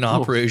in an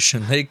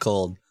operation they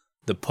called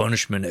the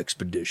Punishment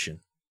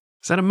Expedition.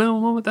 Is that a mental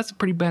moment? That's a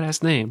pretty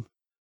badass name.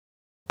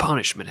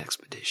 Punishment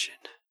Expedition.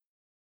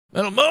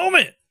 Mental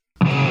moment!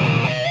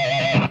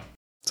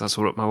 So that's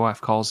what my wife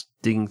calls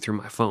digging through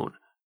my phone.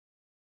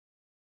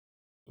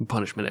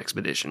 Punishment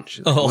Expedition.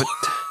 She's like, what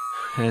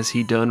has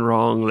he done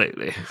wrong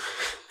lately?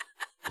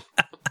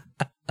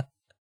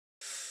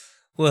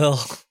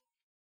 Well,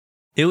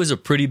 it was a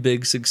pretty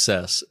big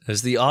success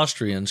as the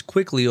Austrians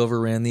quickly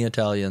overran the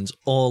Italians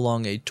all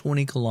along a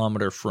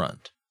 20-kilometer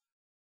front.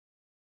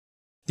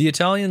 The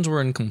Italians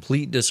were in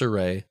complete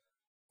disarray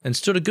and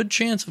stood a good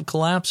chance of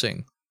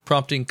collapsing,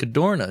 prompting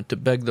Cadorna to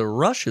beg the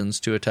Russians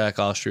to attack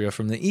Austria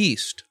from the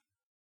east.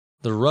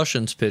 The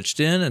Russians pitched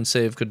in and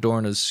saved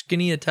Cadorna's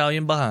skinny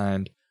Italian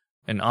behind,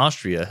 and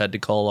Austria had to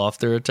call off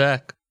their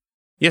attack.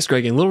 Yes,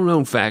 Greg, and little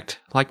known fact,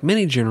 like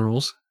many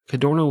generals,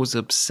 Cadorna was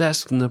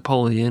obsessed with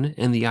Napoleon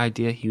and the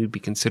idea he would be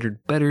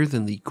considered better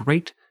than the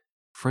great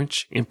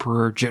French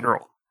Emperor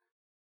General.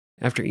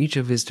 After each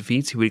of his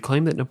defeats, he would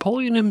claim that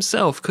Napoleon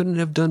himself couldn't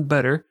have done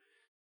better,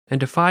 and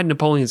defied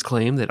Napoleon's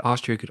claim that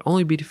Austria could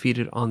only be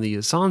defeated on the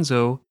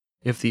Isonzo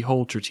if the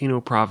whole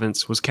Trentino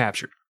province was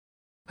captured.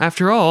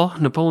 After all,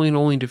 Napoleon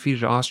only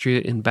defeated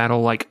Austria in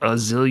battle like a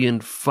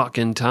zillion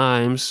fucking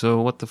times, so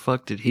what the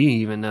fuck did he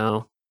even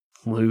know?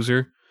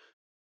 Loser.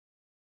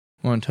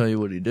 I want to tell you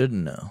what he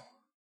didn't know.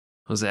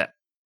 What's that?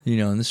 You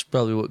know, and this is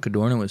probably what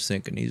Cadorna was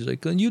thinking. He's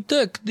like, you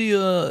take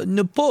the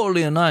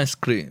Napoleon ice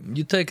cream.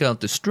 You take out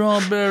the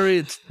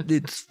strawberry.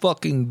 It's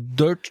fucking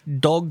dirt,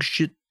 dog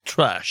shit,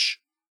 trash.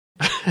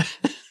 I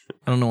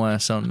don't know why I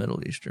sound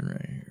Middle Eastern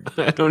right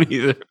here. I don't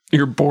either.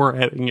 You're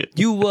Borating it.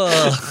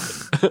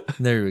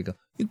 There we go.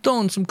 You're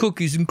throwing some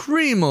cookies and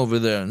cream over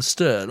there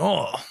instead.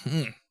 Oh,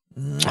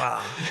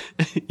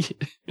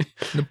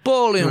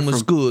 Napoleon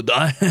was good,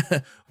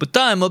 but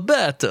I'm a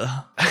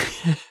better.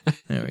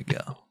 There we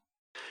go.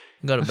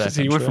 Got it back.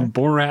 So you went from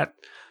Borat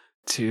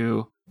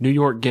to New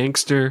York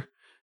gangster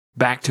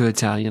back to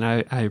Italian.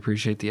 I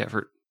appreciate the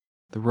effort.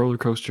 The roller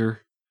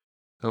coaster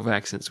of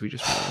accents we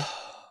just made.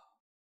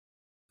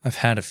 I've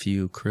had a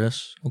few,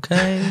 Chris.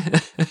 Okay.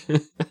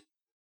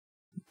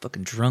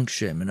 Fucking drunk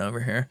shaming over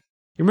here.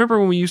 You remember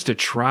when we used to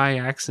try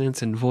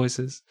accents and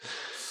voices?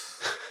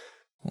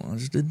 Well, I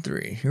just did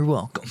 3. You're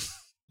welcome.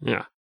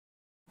 Yeah.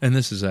 And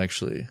this is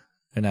actually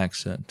an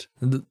accent.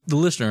 The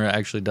listener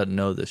actually doesn't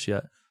know this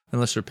yet,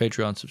 unless they're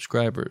Patreon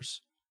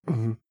subscribers.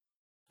 Mm-hmm.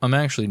 I'm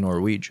actually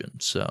Norwegian,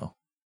 so.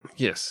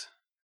 Yes.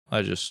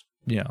 I just,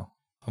 I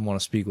want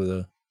to speak with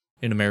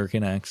an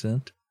American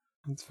accent.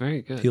 That's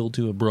very good. Appeal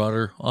to a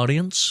broader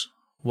audience,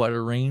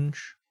 wider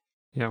range.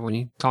 Yeah, when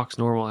he talks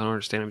normal, I don't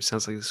understand him. He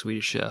sounds like the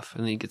Swedish chef,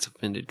 and then he gets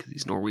offended because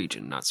he's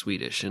Norwegian, not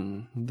Swedish.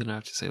 And then I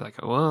have to say,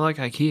 like, well, I like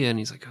IKEA. And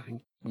he's like, oh,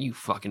 you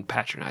fucking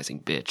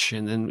patronizing bitch.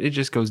 And then it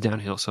just goes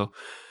downhill. So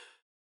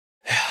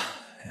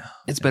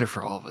it's better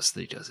for all of us that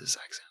he does his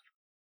accent.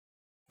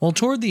 Well,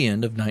 toward the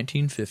end of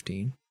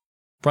 1915,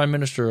 Prime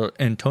Minister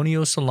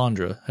Antonio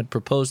Salandra had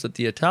proposed that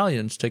the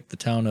Italians take the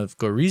town of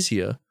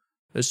Gorizia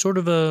as sort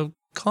of a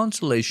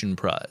consolation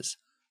prize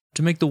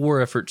to make the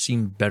war effort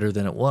seem better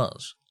than it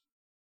was.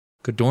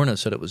 Cadorna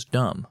said it was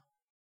dumb,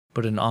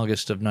 but in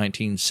August of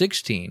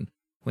 1916,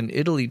 when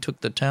Italy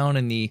took the town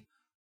in the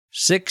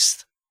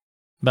 6th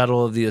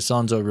Battle of the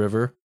Isonzo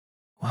River,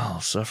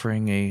 while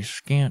suffering a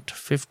scant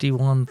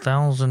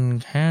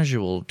 51,000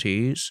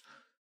 casualties,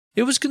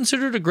 it was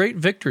considered a great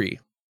victory,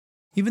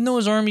 even though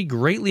his army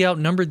greatly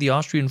outnumbered the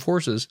Austrian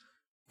forces,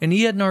 and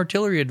he had an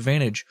artillery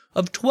advantage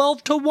of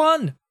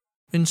 12-1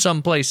 in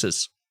some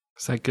places.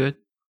 Is that good?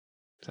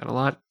 Is that a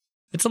lot?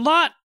 It's a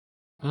lot.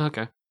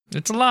 Okay.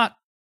 It's a lot.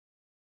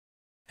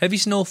 Heavy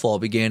snowfall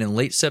began in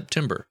late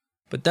September,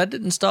 but that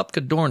didn't stop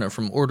Cadorna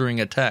from ordering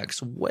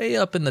attacks way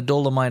up in the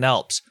Dolomite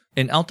Alps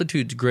in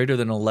altitudes greater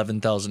than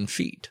 11,000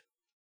 feet.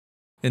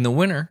 In the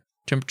winter,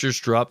 temperatures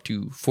dropped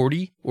to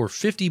 40 or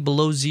 50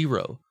 below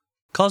zero,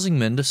 causing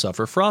men to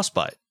suffer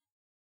frostbite.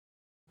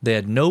 They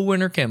had no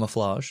winter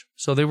camouflage,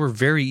 so they were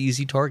very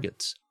easy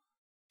targets.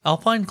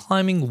 Alpine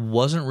climbing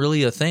wasn't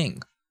really a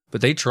thing,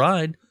 but they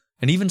tried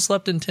and even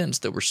slept in tents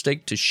that were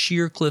staked to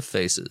sheer cliff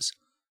faces.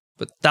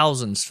 But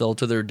thousands fell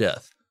to their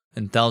death,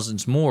 and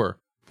thousands more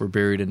were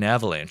buried in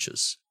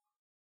avalanches.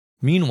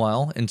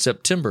 Meanwhile, in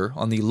September,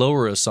 on the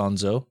lower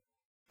Isonzo,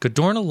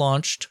 Cadorna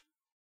launched...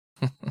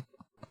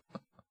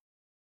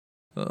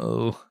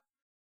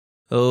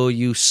 Oh,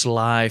 you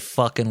sly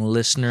fucking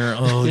listener.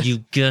 Oh,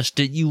 you guessed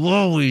it. You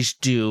always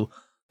do.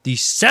 The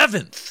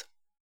 7th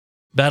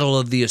Battle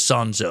of the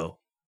Isonzo.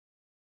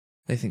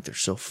 They think they're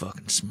so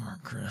fucking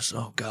smart, Chris.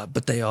 Oh, God,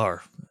 but they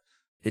are.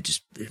 It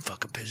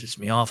fucking pisses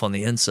me off on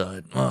the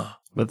inside. Ugh.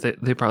 But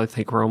they probably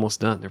think we're almost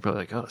done. They're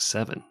probably like,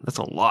 7. That's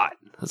a lot.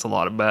 That's a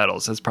lot of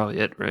battles. That's probably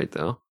it, right,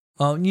 though?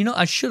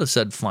 I should have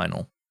said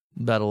final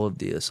Battle of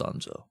the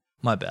Isonzo.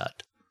 My bad.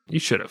 You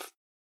should have.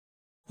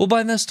 Well,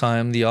 by this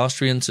time, the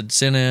Austrians had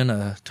sent in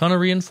a ton of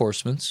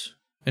reinforcements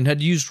and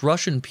had used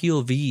Russian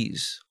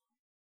POVs.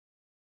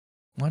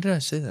 Why did I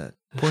say that?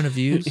 Point of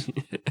views?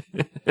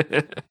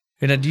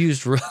 And had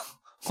used... what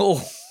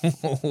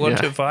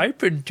have I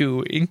been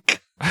doing?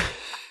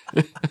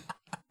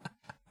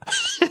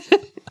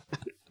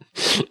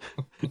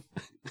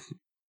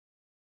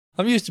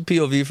 I'm used to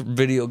POV from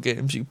video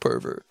games, you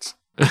perverts.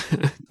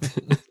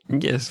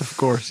 Yes, of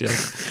course,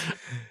 yes.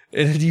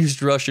 It had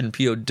used Russian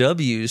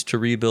POWs to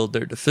rebuild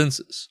their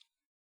defenses.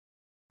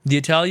 The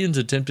Italians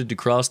attempted to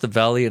cross the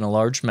valley in a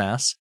large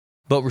mass,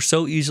 but were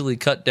so easily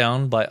cut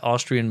down by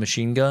Austrian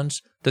machine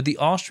guns that the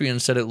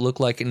Austrians said it looked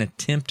like an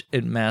attempt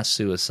at mass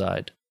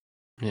suicide.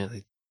 Yeah,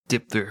 they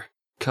dipped their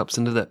cups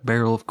into that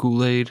barrel of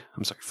Kool-Aid.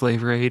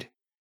 Flavor Aid.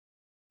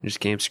 They just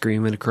came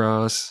screaming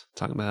across,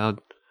 talking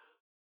about,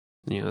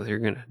 they're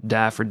going to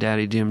die for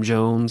Daddy Jim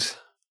Jones.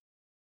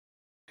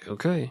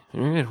 Okay,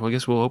 all right, well, I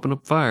guess we'll open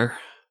up fire.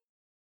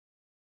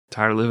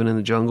 Tired of living in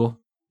the jungle.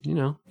 You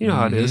know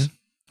how it is.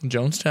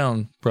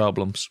 Jonestown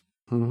problems.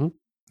 Mm-hmm.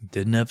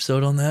 Did an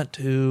episode on that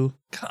too.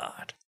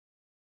 God.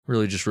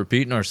 Really just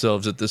repeating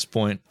ourselves at this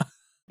point.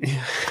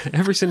 Yeah.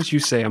 Every sentence you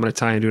say, I'm going to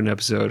tie into an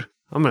episode.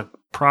 I'm going to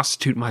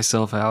prostitute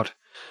myself out.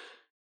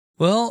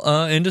 Well,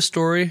 end of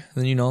story.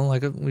 Then,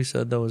 like we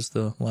said, that was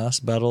the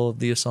last battle of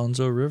the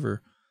Isonzo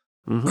River.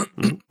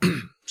 Mm-hmm.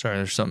 Sorry,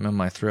 there's something in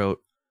my throat.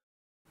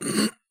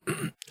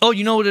 Oh,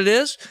 you know what it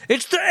is?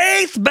 It's the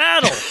 8th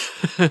battle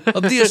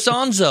of the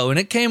Isonzo, and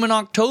it came in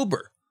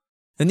October.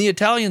 And the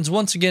Italians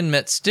once again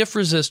met stiff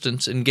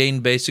resistance and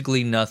gained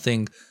basically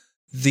nothing.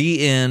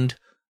 The end.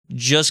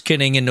 Just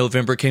kidding. In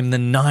November came the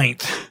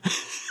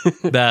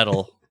 9th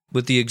battle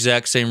with the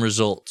exact same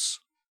results.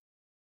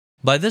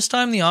 By this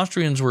time, the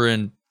Austrians were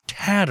in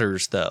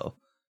tatters, though.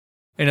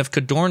 And if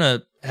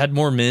Cadorna had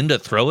more men to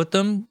throw at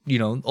them,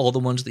 all the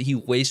ones that he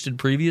wasted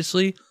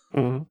previously,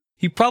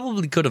 he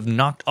probably could have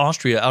knocked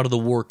Austria out of the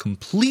war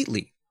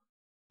completely.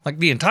 Like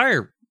the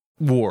entire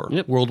war,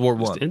 yep. World War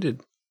I. Just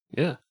ended.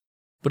 Yeah.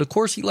 But of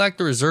course he lacked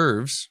the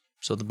reserves,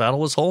 so the battle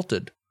was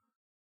halted.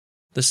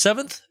 The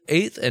 7th,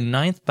 8th, and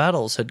 9th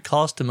battles had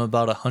cost him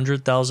about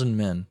 100,000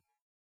 men.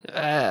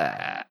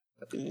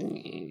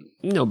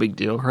 No big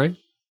deal, right?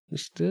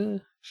 Just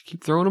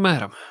keep throwing them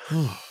at him.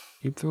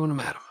 Keep throwing them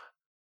at him.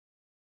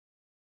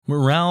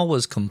 Morale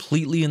was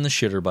completely in the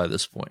shitter by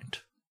this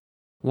point.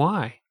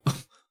 Why?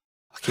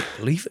 I can't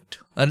believe it.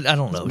 I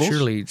don't know.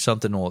 Surely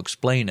something will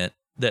explain it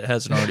that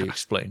hasn't already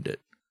explained it.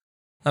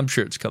 I'm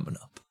sure it's coming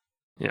up.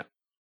 Yeah.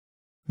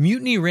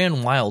 Mutiny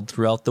ran wild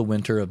throughout the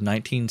winter of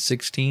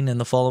 1916 and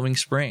the following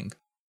spring.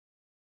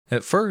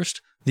 At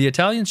first, the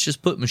Italians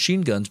just put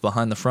machine guns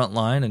behind the front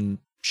line and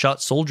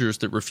shot soldiers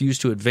that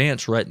refused to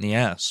advance right in the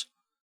ass.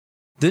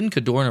 Then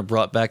Cadorna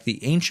brought back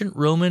the ancient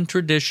Roman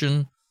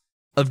tradition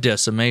of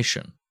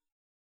decimation.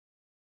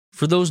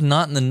 For those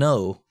not in the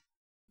know,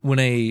 when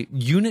a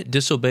unit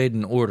disobeyed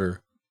an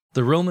order,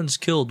 the Romans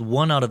killed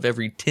 1 out of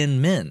every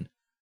 10 men,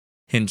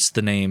 hence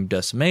the name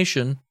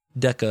decimation,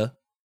 deca,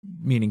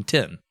 meaning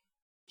 10.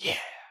 Yeah.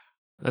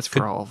 That's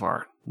for all of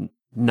our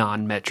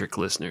non-metric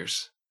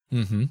listeners.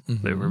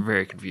 They were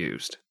very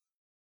confused.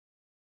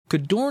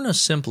 Cadorna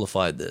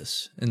simplified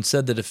this and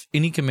said that if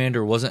any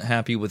commander wasn't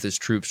happy with his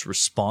troops'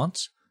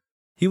 response,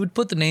 he would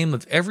put the name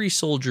of every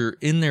soldier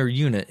in their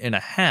unit in a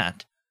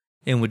hat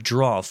and would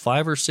draw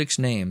 5 or 6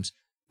 names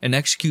and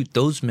execute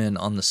those men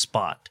on the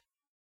spot.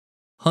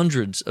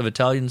 Hundreds of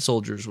Italian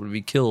soldiers would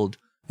be killed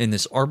in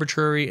this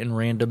arbitrary and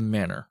random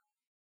manner.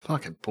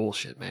 Fucking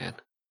bullshit, man.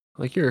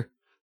 Like, you're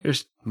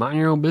just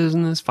minding your own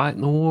business, fighting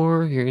the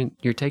war,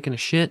 you're taking a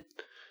shit.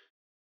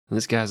 And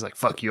this guy's like,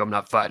 fuck you, I'm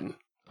not fighting.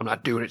 I'm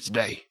not doing it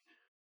today.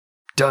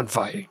 Done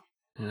fighting.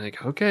 And you're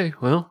like, okay,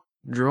 well,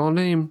 draw a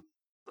name.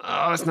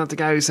 Oh, it's not the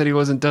guy who said he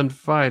wasn't done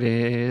fighting.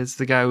 It's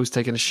the guy who's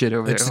taking a shit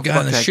over It's there. the guy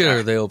in the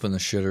shitter. They open the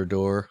shitter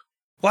door.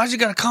 Why's he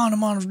got a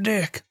condom on his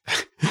dick?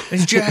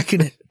 He's jacking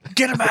it.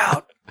 Get him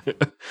out.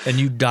 And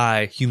you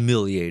die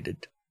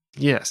humiliated.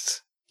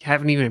 Yes. You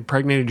haven't even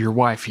impregnated your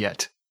wife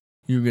yet.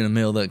 You're going to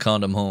mail that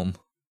condom home.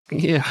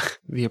 Yeah,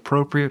 the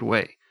appropriate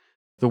way.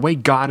 The way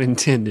God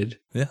intended.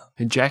 Yeah.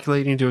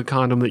 Ejaculating into a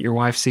condom that your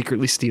wife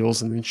secretly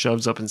steals and then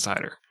shoves up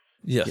inside her.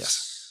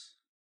 Yes.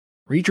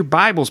 Read your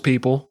Bibles,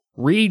 people.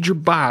 Read your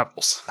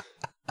Bibles.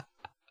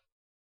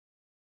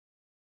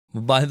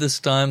 By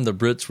this time, the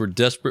Brits were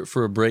desperate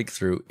for a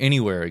breakthrough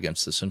anywhere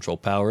against the Central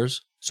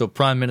Powers, so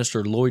Prime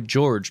Minister Lloyd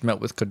George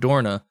met with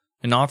Cadorna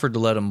and offered to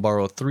let him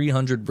borrow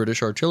 300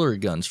 British artillery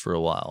guns for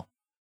a while.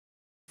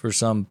 For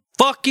some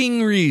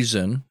fucking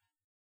reason,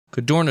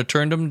 Cadorna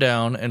turned him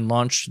down and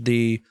launched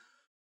the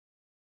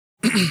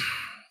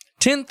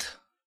 10th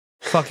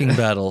fucking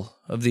Battle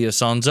of the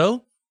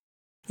Isonzo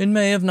in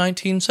May of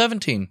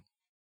 1917.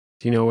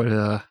 Do you know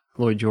what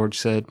Lloyd George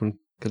said when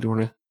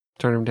Cadorna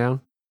turned him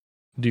down?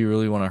 Do you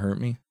really want to hurt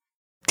me?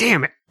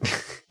 Damn it!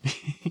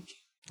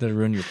 Did I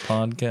ruin your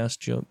podcast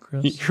joke,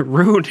 Chris? You're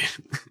ruining.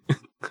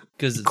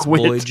 Because it's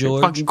Boy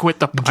George. Fucking quit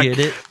the podcast. Get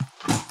it?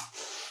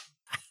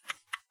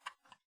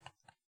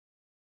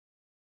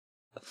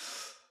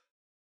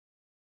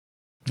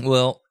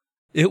 Well,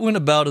 it went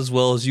about as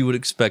well as you would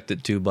expect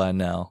it to by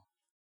now.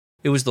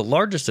 It was the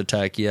largest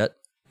attack yet,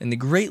 and the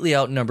greatly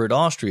outnumbered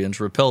Austrians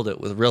repelled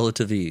it with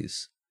relative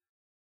ease.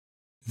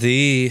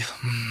 The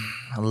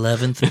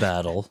 11th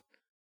battle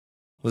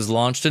was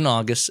launched in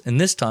August,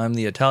 and this time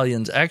the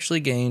Italians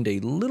actually gained a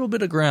little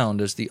bit of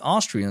ground as the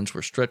Austrians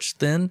were stretched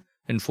thin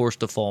and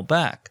forced to fall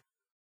back.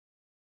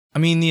 I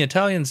mean, the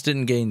Italians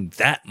didn't gain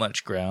that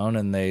much ground,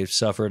 and they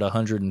suffered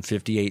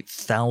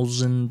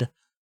 158,000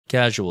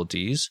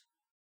 casualties.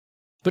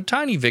 But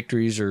tiny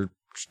victories are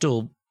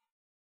still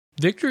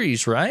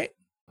victories, right?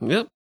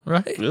 Yep.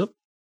 Right? Yep.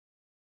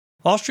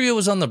 Austria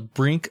was on the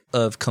brink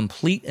of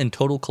complete and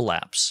total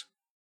collapse.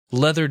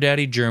 Leather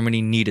Daddy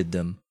Germany needed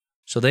them,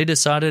 so they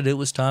decided it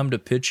was time to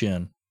pitch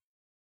in.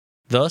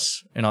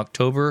 Thus, in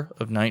October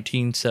of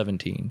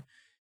 1917,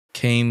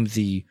 came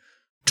the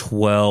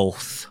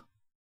 12th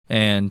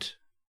and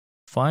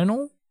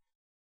final?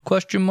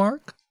 Battle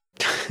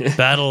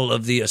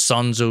of the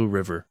Isonzo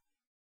River.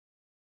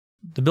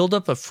 The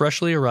buildup of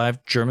freshly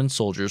arrived German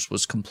soldiers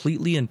was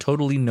completely and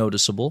totally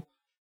noticeable,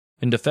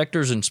 and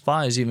defectors and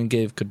spies even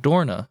gave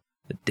Cadorna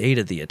the date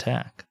of the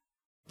attack.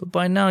 But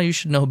by now you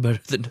should know better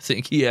than to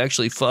think he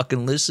actually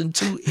fucking listened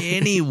to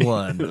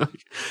anyone.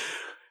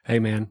 Hey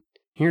man,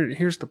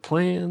 here's the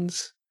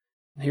plans.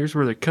 Here's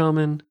where they're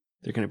coming.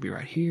 They're going to be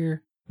right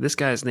here. This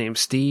guy's name's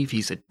Steve.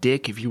 He's a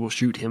dick if you will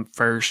shoot him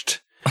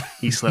first.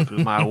 He slept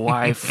with my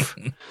wife.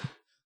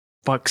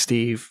 Fuck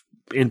Steve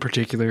in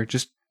particular.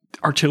 Just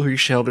artillery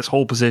shell this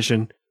whole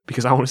position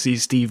because I want to see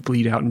Steve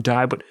bleed out and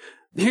die. But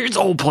here's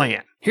the whole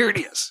plan. Here it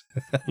is.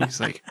 He's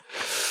like,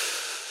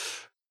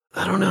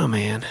 I don't know,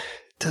 man.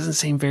 It doesn't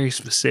seem very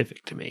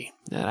specific to me.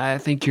 I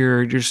think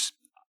you're just,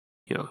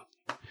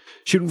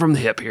 shooting from the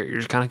hip here. You're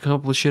just kind of coming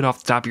up with shit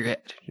off the top of your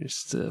head. You're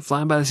just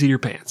flying by the seat of your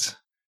pants.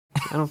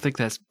 I think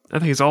it's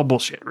all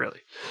bullshit,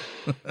 really.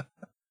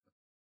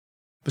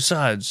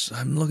 Besides,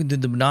 I'm looking through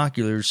the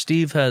binoculars.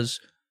 Steve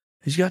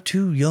he's got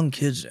 2 young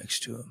kids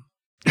next to him.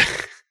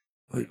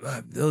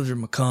 Those are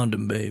my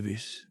condom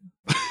babies.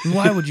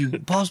 Why would you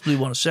possibly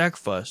want to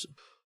sacrifice them?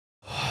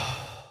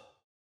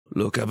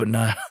 Look, I've been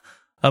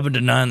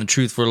denying the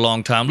truth for a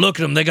long time. Look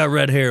at them. They got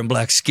red hair and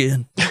black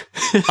skin.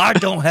 I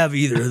don't have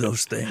either of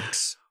those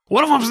things.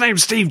 One of them's named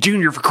Steve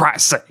Jr., for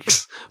Christ's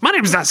sakes. My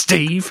name's not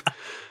Steve.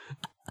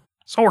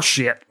 It's horse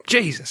shit.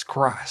 Jesus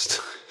Christ.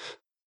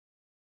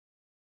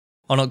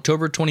 On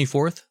October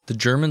 24th, the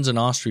Germans and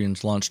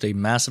Austrians launched a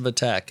massive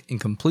attack and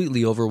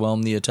completely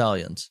overwhelmed the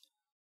Italians.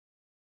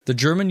 The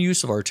German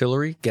use of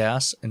artillery,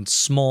 gas, and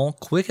small,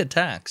 quick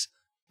attacks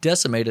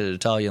decimated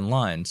Italian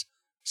lines,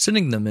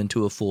 sending them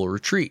into a full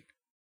retreat.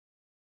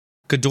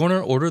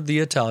 Cadorna ordered the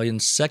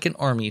Italians' Second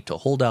Army to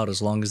hold out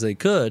as long as they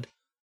could,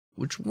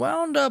 which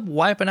wound up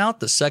wiping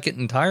out the Second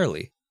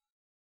entirely.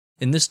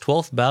 In this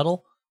 12th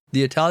battle,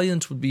 the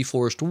Italians would be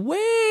forced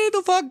way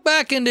the fuck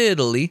back into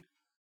Italy,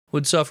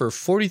 would suffer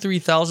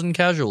 43,000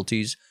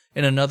 casualties,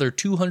 and another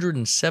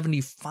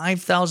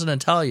 275,000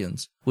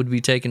 Italians would be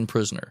taken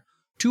prisoner.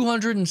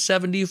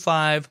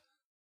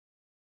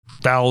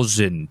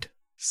 275,000.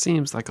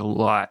 Seems like a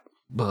lot,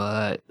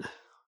 but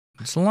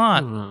It's a lot.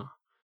 I don't know.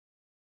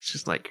 It's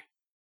just like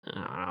I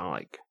don't know,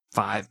 like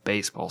 5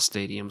 baseball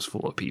stadiums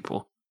full of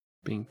people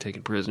being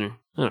taken prisoner.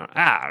 I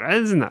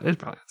don't know. It's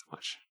probably not so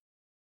much.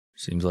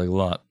 Seems like a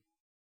lot.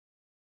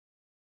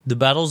 The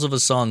battles of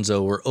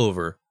Isonzo were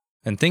over,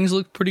 and things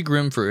looked pretty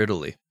grim for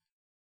Italy.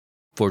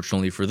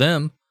 Fortunately for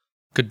them,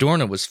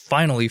 Cadorna was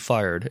finally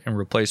fired and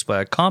replaced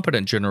by a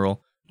competent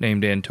general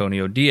named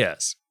Antonio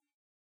Diaz.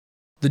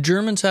 The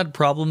Germans had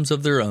problems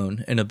of their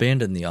own and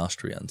abandoned the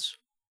Austrians.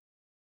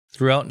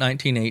 Throughout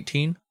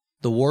 1918,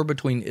 the war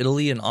between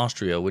Italy and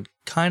Austria would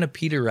kind of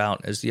peter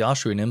out as the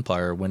Austrian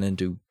Empire went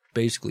into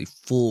basically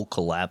full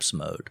collapse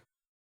mode.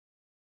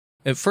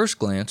 At first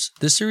glance,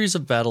 this series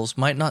of battles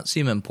might not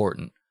seem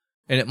important,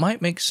 and it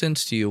might make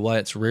sense to you why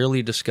it's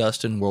rarely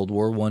discussed in World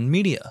War I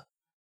media.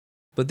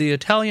 But the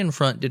Italian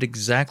front did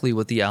exactly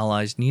what the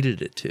Allies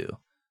needed it to.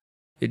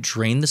 It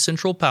drained the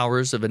Central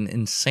Powers of an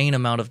insane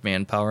amount of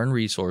manpower and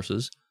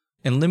resources,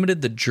 and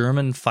limited the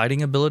German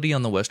fighting ability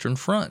on the Western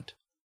Front.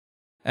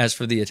 As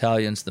for the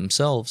Italians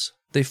themselves,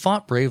 they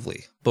fought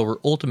bravely, but were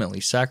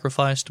ultimately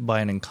sacrificed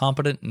by an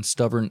incompetent and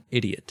stubborn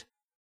idiot.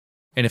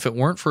 And if it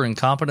weren't for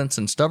incompetence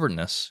and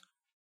stubbornness,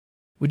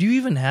 would you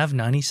even have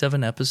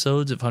 97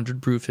 episodes of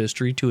 100 Proof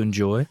History to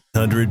enjoy?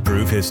 100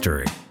 Proof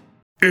History.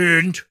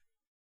 End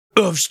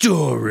of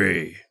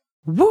story.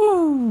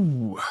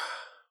 Woo!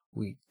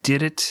 We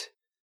did it.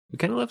 We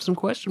kind of left some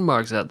question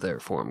marks out there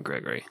for him,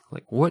 Gregory.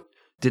 Like, what?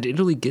 Did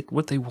Italy get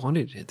what they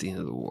wanted at the end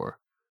of the war?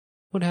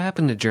 What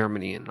happened to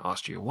Germany and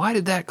Austria? Why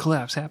did that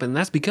collapse happen? And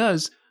that's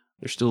because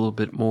there's still a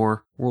bit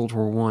more World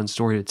War I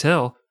story to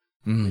tell.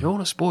 We don't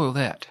want to spoil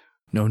that.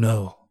 No.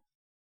 No,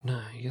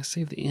 you gotta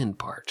save the end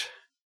part.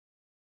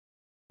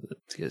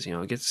 Because,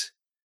 it's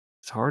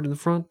hard in the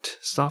front,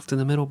 soft in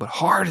the middle, but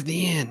hard at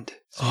the end.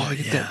 So you gotta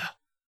get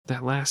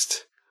that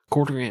last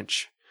quarter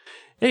inch.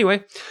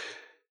 Anyway,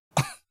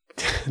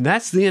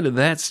 that's the end of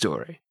that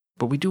story.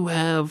 But we do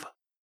have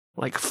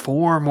like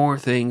 4 more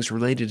things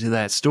related to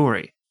that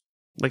story.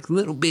 Like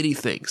little bitty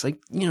things. Like,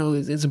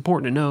 it's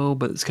important to know,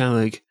 but it's kind of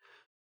like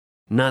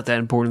not that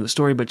important in the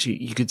story, but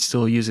you could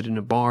still use it in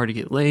a bar to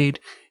get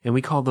laid. And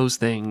we call those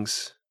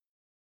things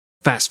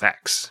fast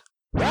facts.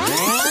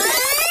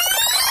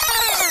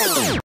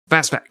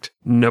 Fast fact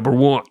number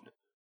 1.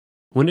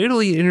 When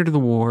Italy entered the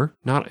war,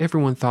 not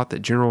everyone thought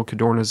that General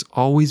Cadorna's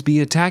always be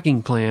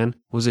attacking plan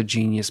was a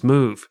genius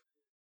move.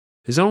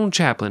 His own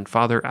chaplain,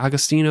 Father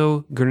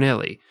Agostino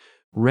Gurnelli,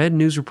 read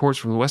news reports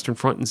from the Western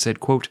Front and said,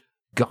 quote,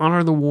 "Gone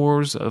are the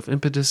wars of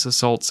impetuous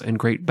assaults and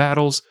great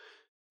battles.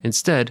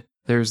 Instead,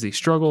 there is the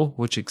struggle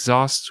which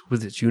exhausts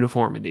with its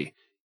uniformity."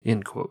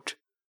 End quote.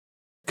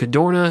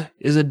 Cadorna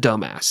is a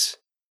dumbass.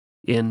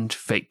 End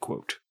fake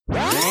quote.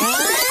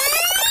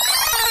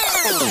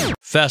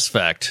 Fast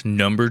fact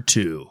number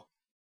 2.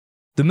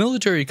 The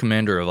military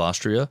commander of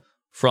Austria,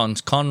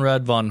 Franz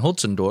Conrad von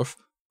Hotzendorf,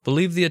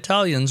 believed the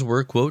Italians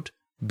were, quote,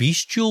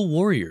 bestial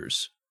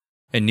warriors,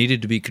 and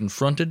needed to be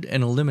confronted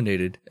and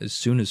eliminated as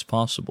soon as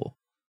possible.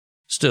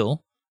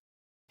 Still,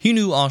 he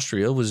knew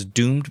Austria was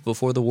doomed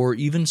before the war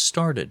even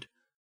started,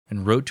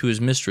 and wrote to his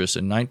mistress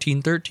in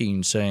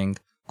 1913 saying,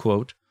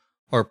 quote,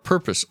 "Our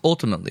purpose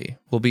ultimately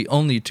will be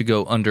only to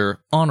go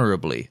under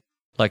honorably,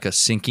 like a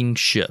sinking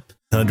ship."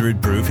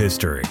 100 Proof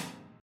History.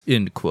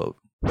 End quote.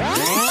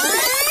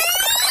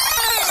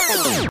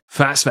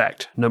 Fast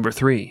fact number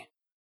 3.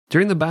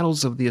 During the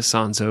battles of the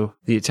Isonzo,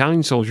 the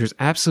Italian soldiers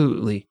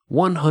absolutely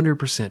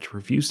 100%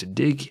 refused to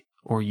dig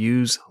or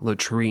use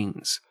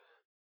latrines.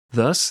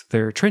 Thus,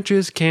 their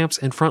trenches, camps,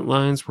 and front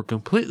lines were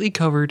completely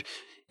covered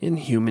in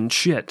human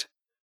shit.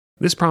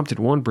 This prompted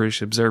one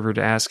British observer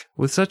to ask,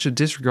 with such a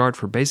disregard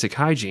for basic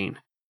hygiene,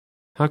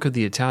 how could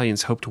the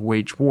Italians hope to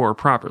wage war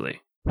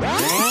properly?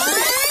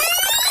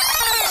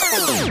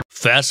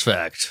 Fast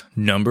fact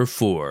number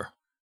 4.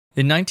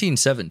 In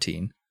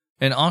 1917,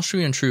 an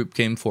Austrian troop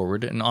came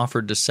forward and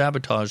offered to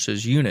sabotage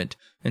his unit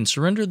and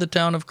surrender the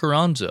town of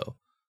Coranzo,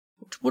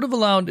 which would have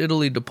allowed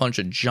Italy to punch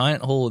a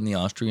giant hole in the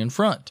Austrian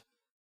front.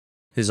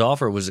 His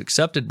offer was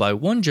accepted by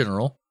one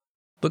general,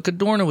 but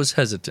Cadorna was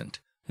hesitant,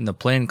 and the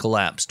plan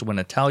collapsed when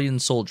Italian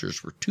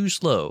soldiers were too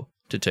slow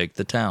to take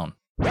the town.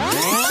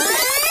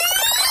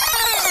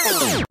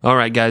 All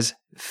right, guys.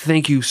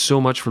 Thank you so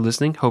much for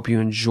listening. Hope you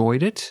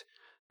enjoyed it.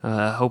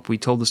 Hope we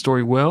told the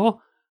story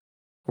well.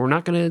 We're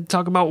not going to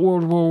talk about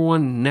World War I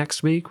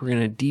next week. We're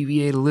going to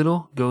deviate a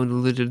little, go in a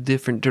little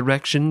different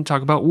direction,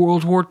 talk about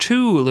World War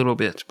II a little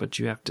bit, but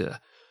you have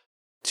to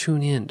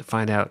tune in to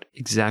find out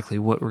exactly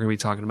what we're going to be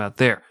talking about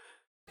there.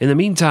 In the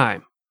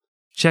meantime,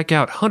 check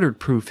out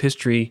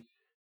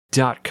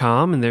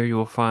 100proofhistory.com, and there you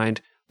will find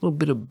a little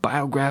bit of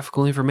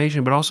biographical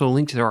information, but also a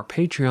link to our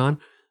Patreon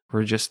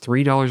for just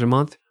 $3 a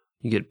month.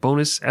 You get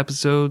bonus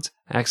episodes,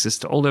 access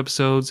to old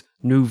episodes,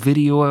 new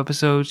video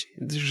episodes.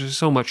 There's just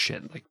so much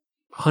shit, like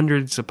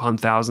hundreds upon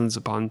thousands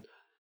upon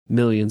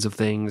millions of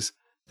things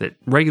that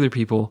regular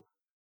people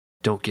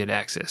don't get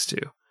access to.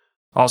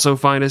 Also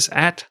find us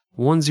at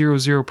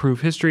 100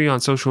 Proof History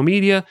on social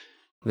media.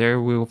 There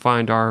we will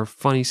find our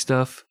funny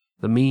stuff,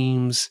 the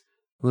memes,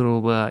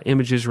 little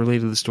images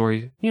related to the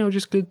story.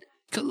 Just good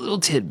little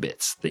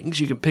tidbits, things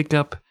you can pick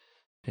up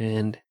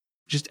and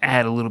just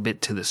add a little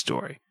bit to the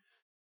story.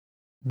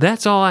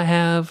 That's all I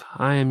have.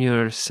 I am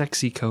your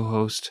sexy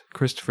co-host,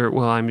 Christopher.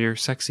 Well, I'm your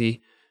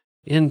sexy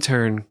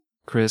intern,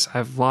 Chris.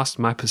 I've lost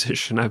my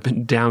position. I've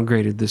been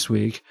downgraded this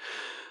week.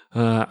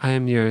 I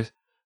am your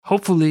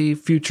hopefully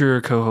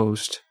future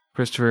co-host,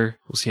 Christopher.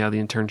 We'll see how the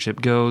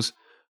internship goes.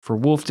 For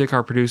Wolf Dick,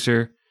 our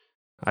producer,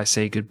 I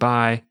say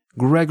goodbye.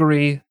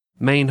 Gregory,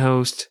 main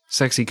host,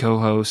 sexy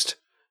co-host.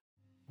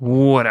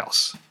 What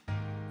else?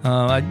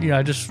 I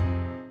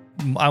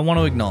want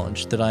to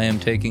acknowledge that I am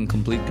taking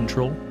complete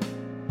control,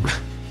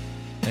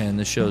 and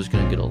the show's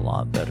going to get a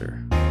lot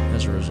better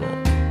as a result.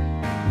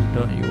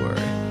 Don't you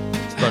worry.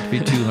 It's about to be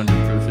 200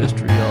 proof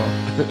history,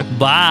 y'all.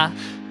 Bye.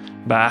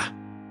 Bye.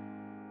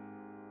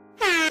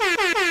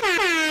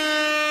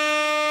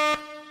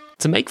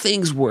 To make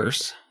things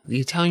worse, the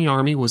Italian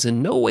army was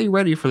in no way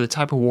ready for the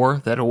type of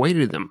war that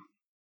awaited them.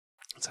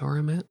 That's where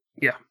I'm at?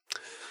 Yeah.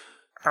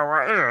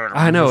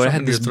 I know, I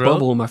had this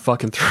bubble in my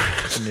fucking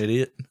throat. An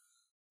idiot.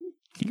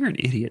 You're an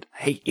idiot. I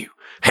hate you.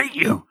 Hate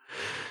you.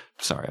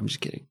 Sorry, I'm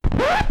just kidding.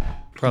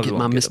 Probably Get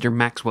my won't get Mr.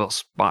 Maxwell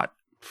spot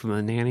from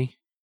the nanny.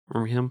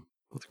 Remember him?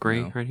 With the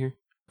gray right here?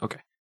 Okay.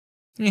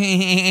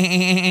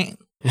 him.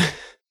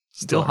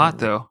 Still hot,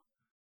 though.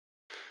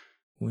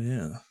 Well,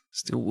 yeah.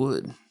 Still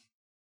would.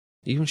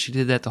 Even if she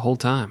did that the whole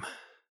time.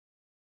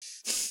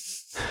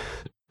 Just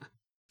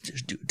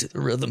do it to the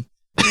rhythm.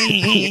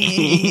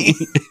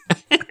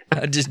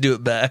 I just do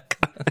it back.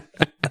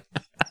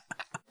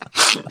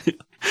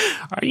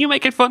 Are you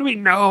making fun of me?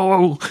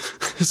 No.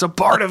 It's a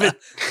part of it.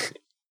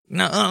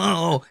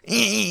 No.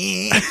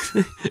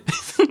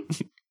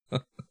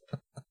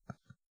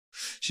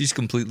 She's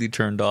completely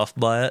turned off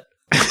by it.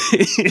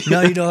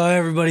 Now you know how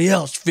everybody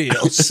else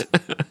feels.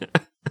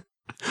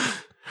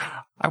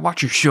 I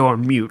watch your show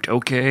on mute,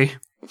 okay?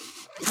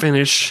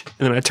 Finish,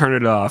 and then I turn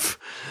it off.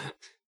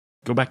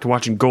 Go back to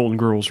watching Golden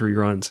Girls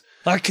reruns.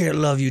 I can't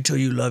love you till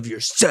you love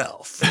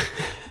yourself.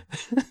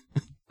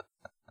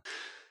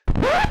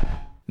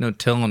 No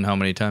telling how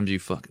many times you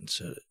fucking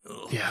said it.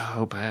 Ugh. Yeah, I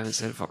hope I haven't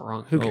said it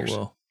wrong. Who cares? Oh,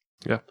 well.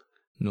 Yeah.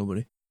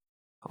 Nobody.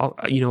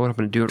 You know what? I'm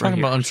going to do it Talking right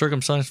about here.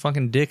 uncircumcised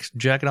fucking dicks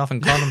jacking off in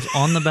condoms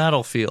on the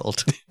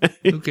battlefield.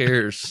 Who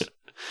cares?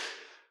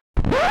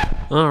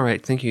 All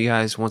right. Thank you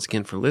guys once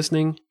again for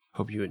listening.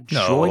 Hope you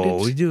enjoyed No,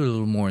 we it. do a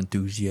little more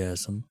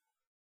enthusiasm.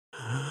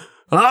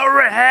 All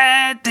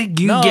right. Thank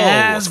you No.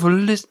 guys for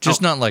listening.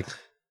 Just not like,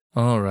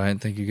 all right,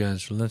 thank you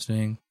guys for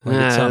listening. Like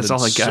Nah, it sounded that's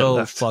all I got so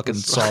left. fucking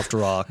soft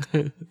rock.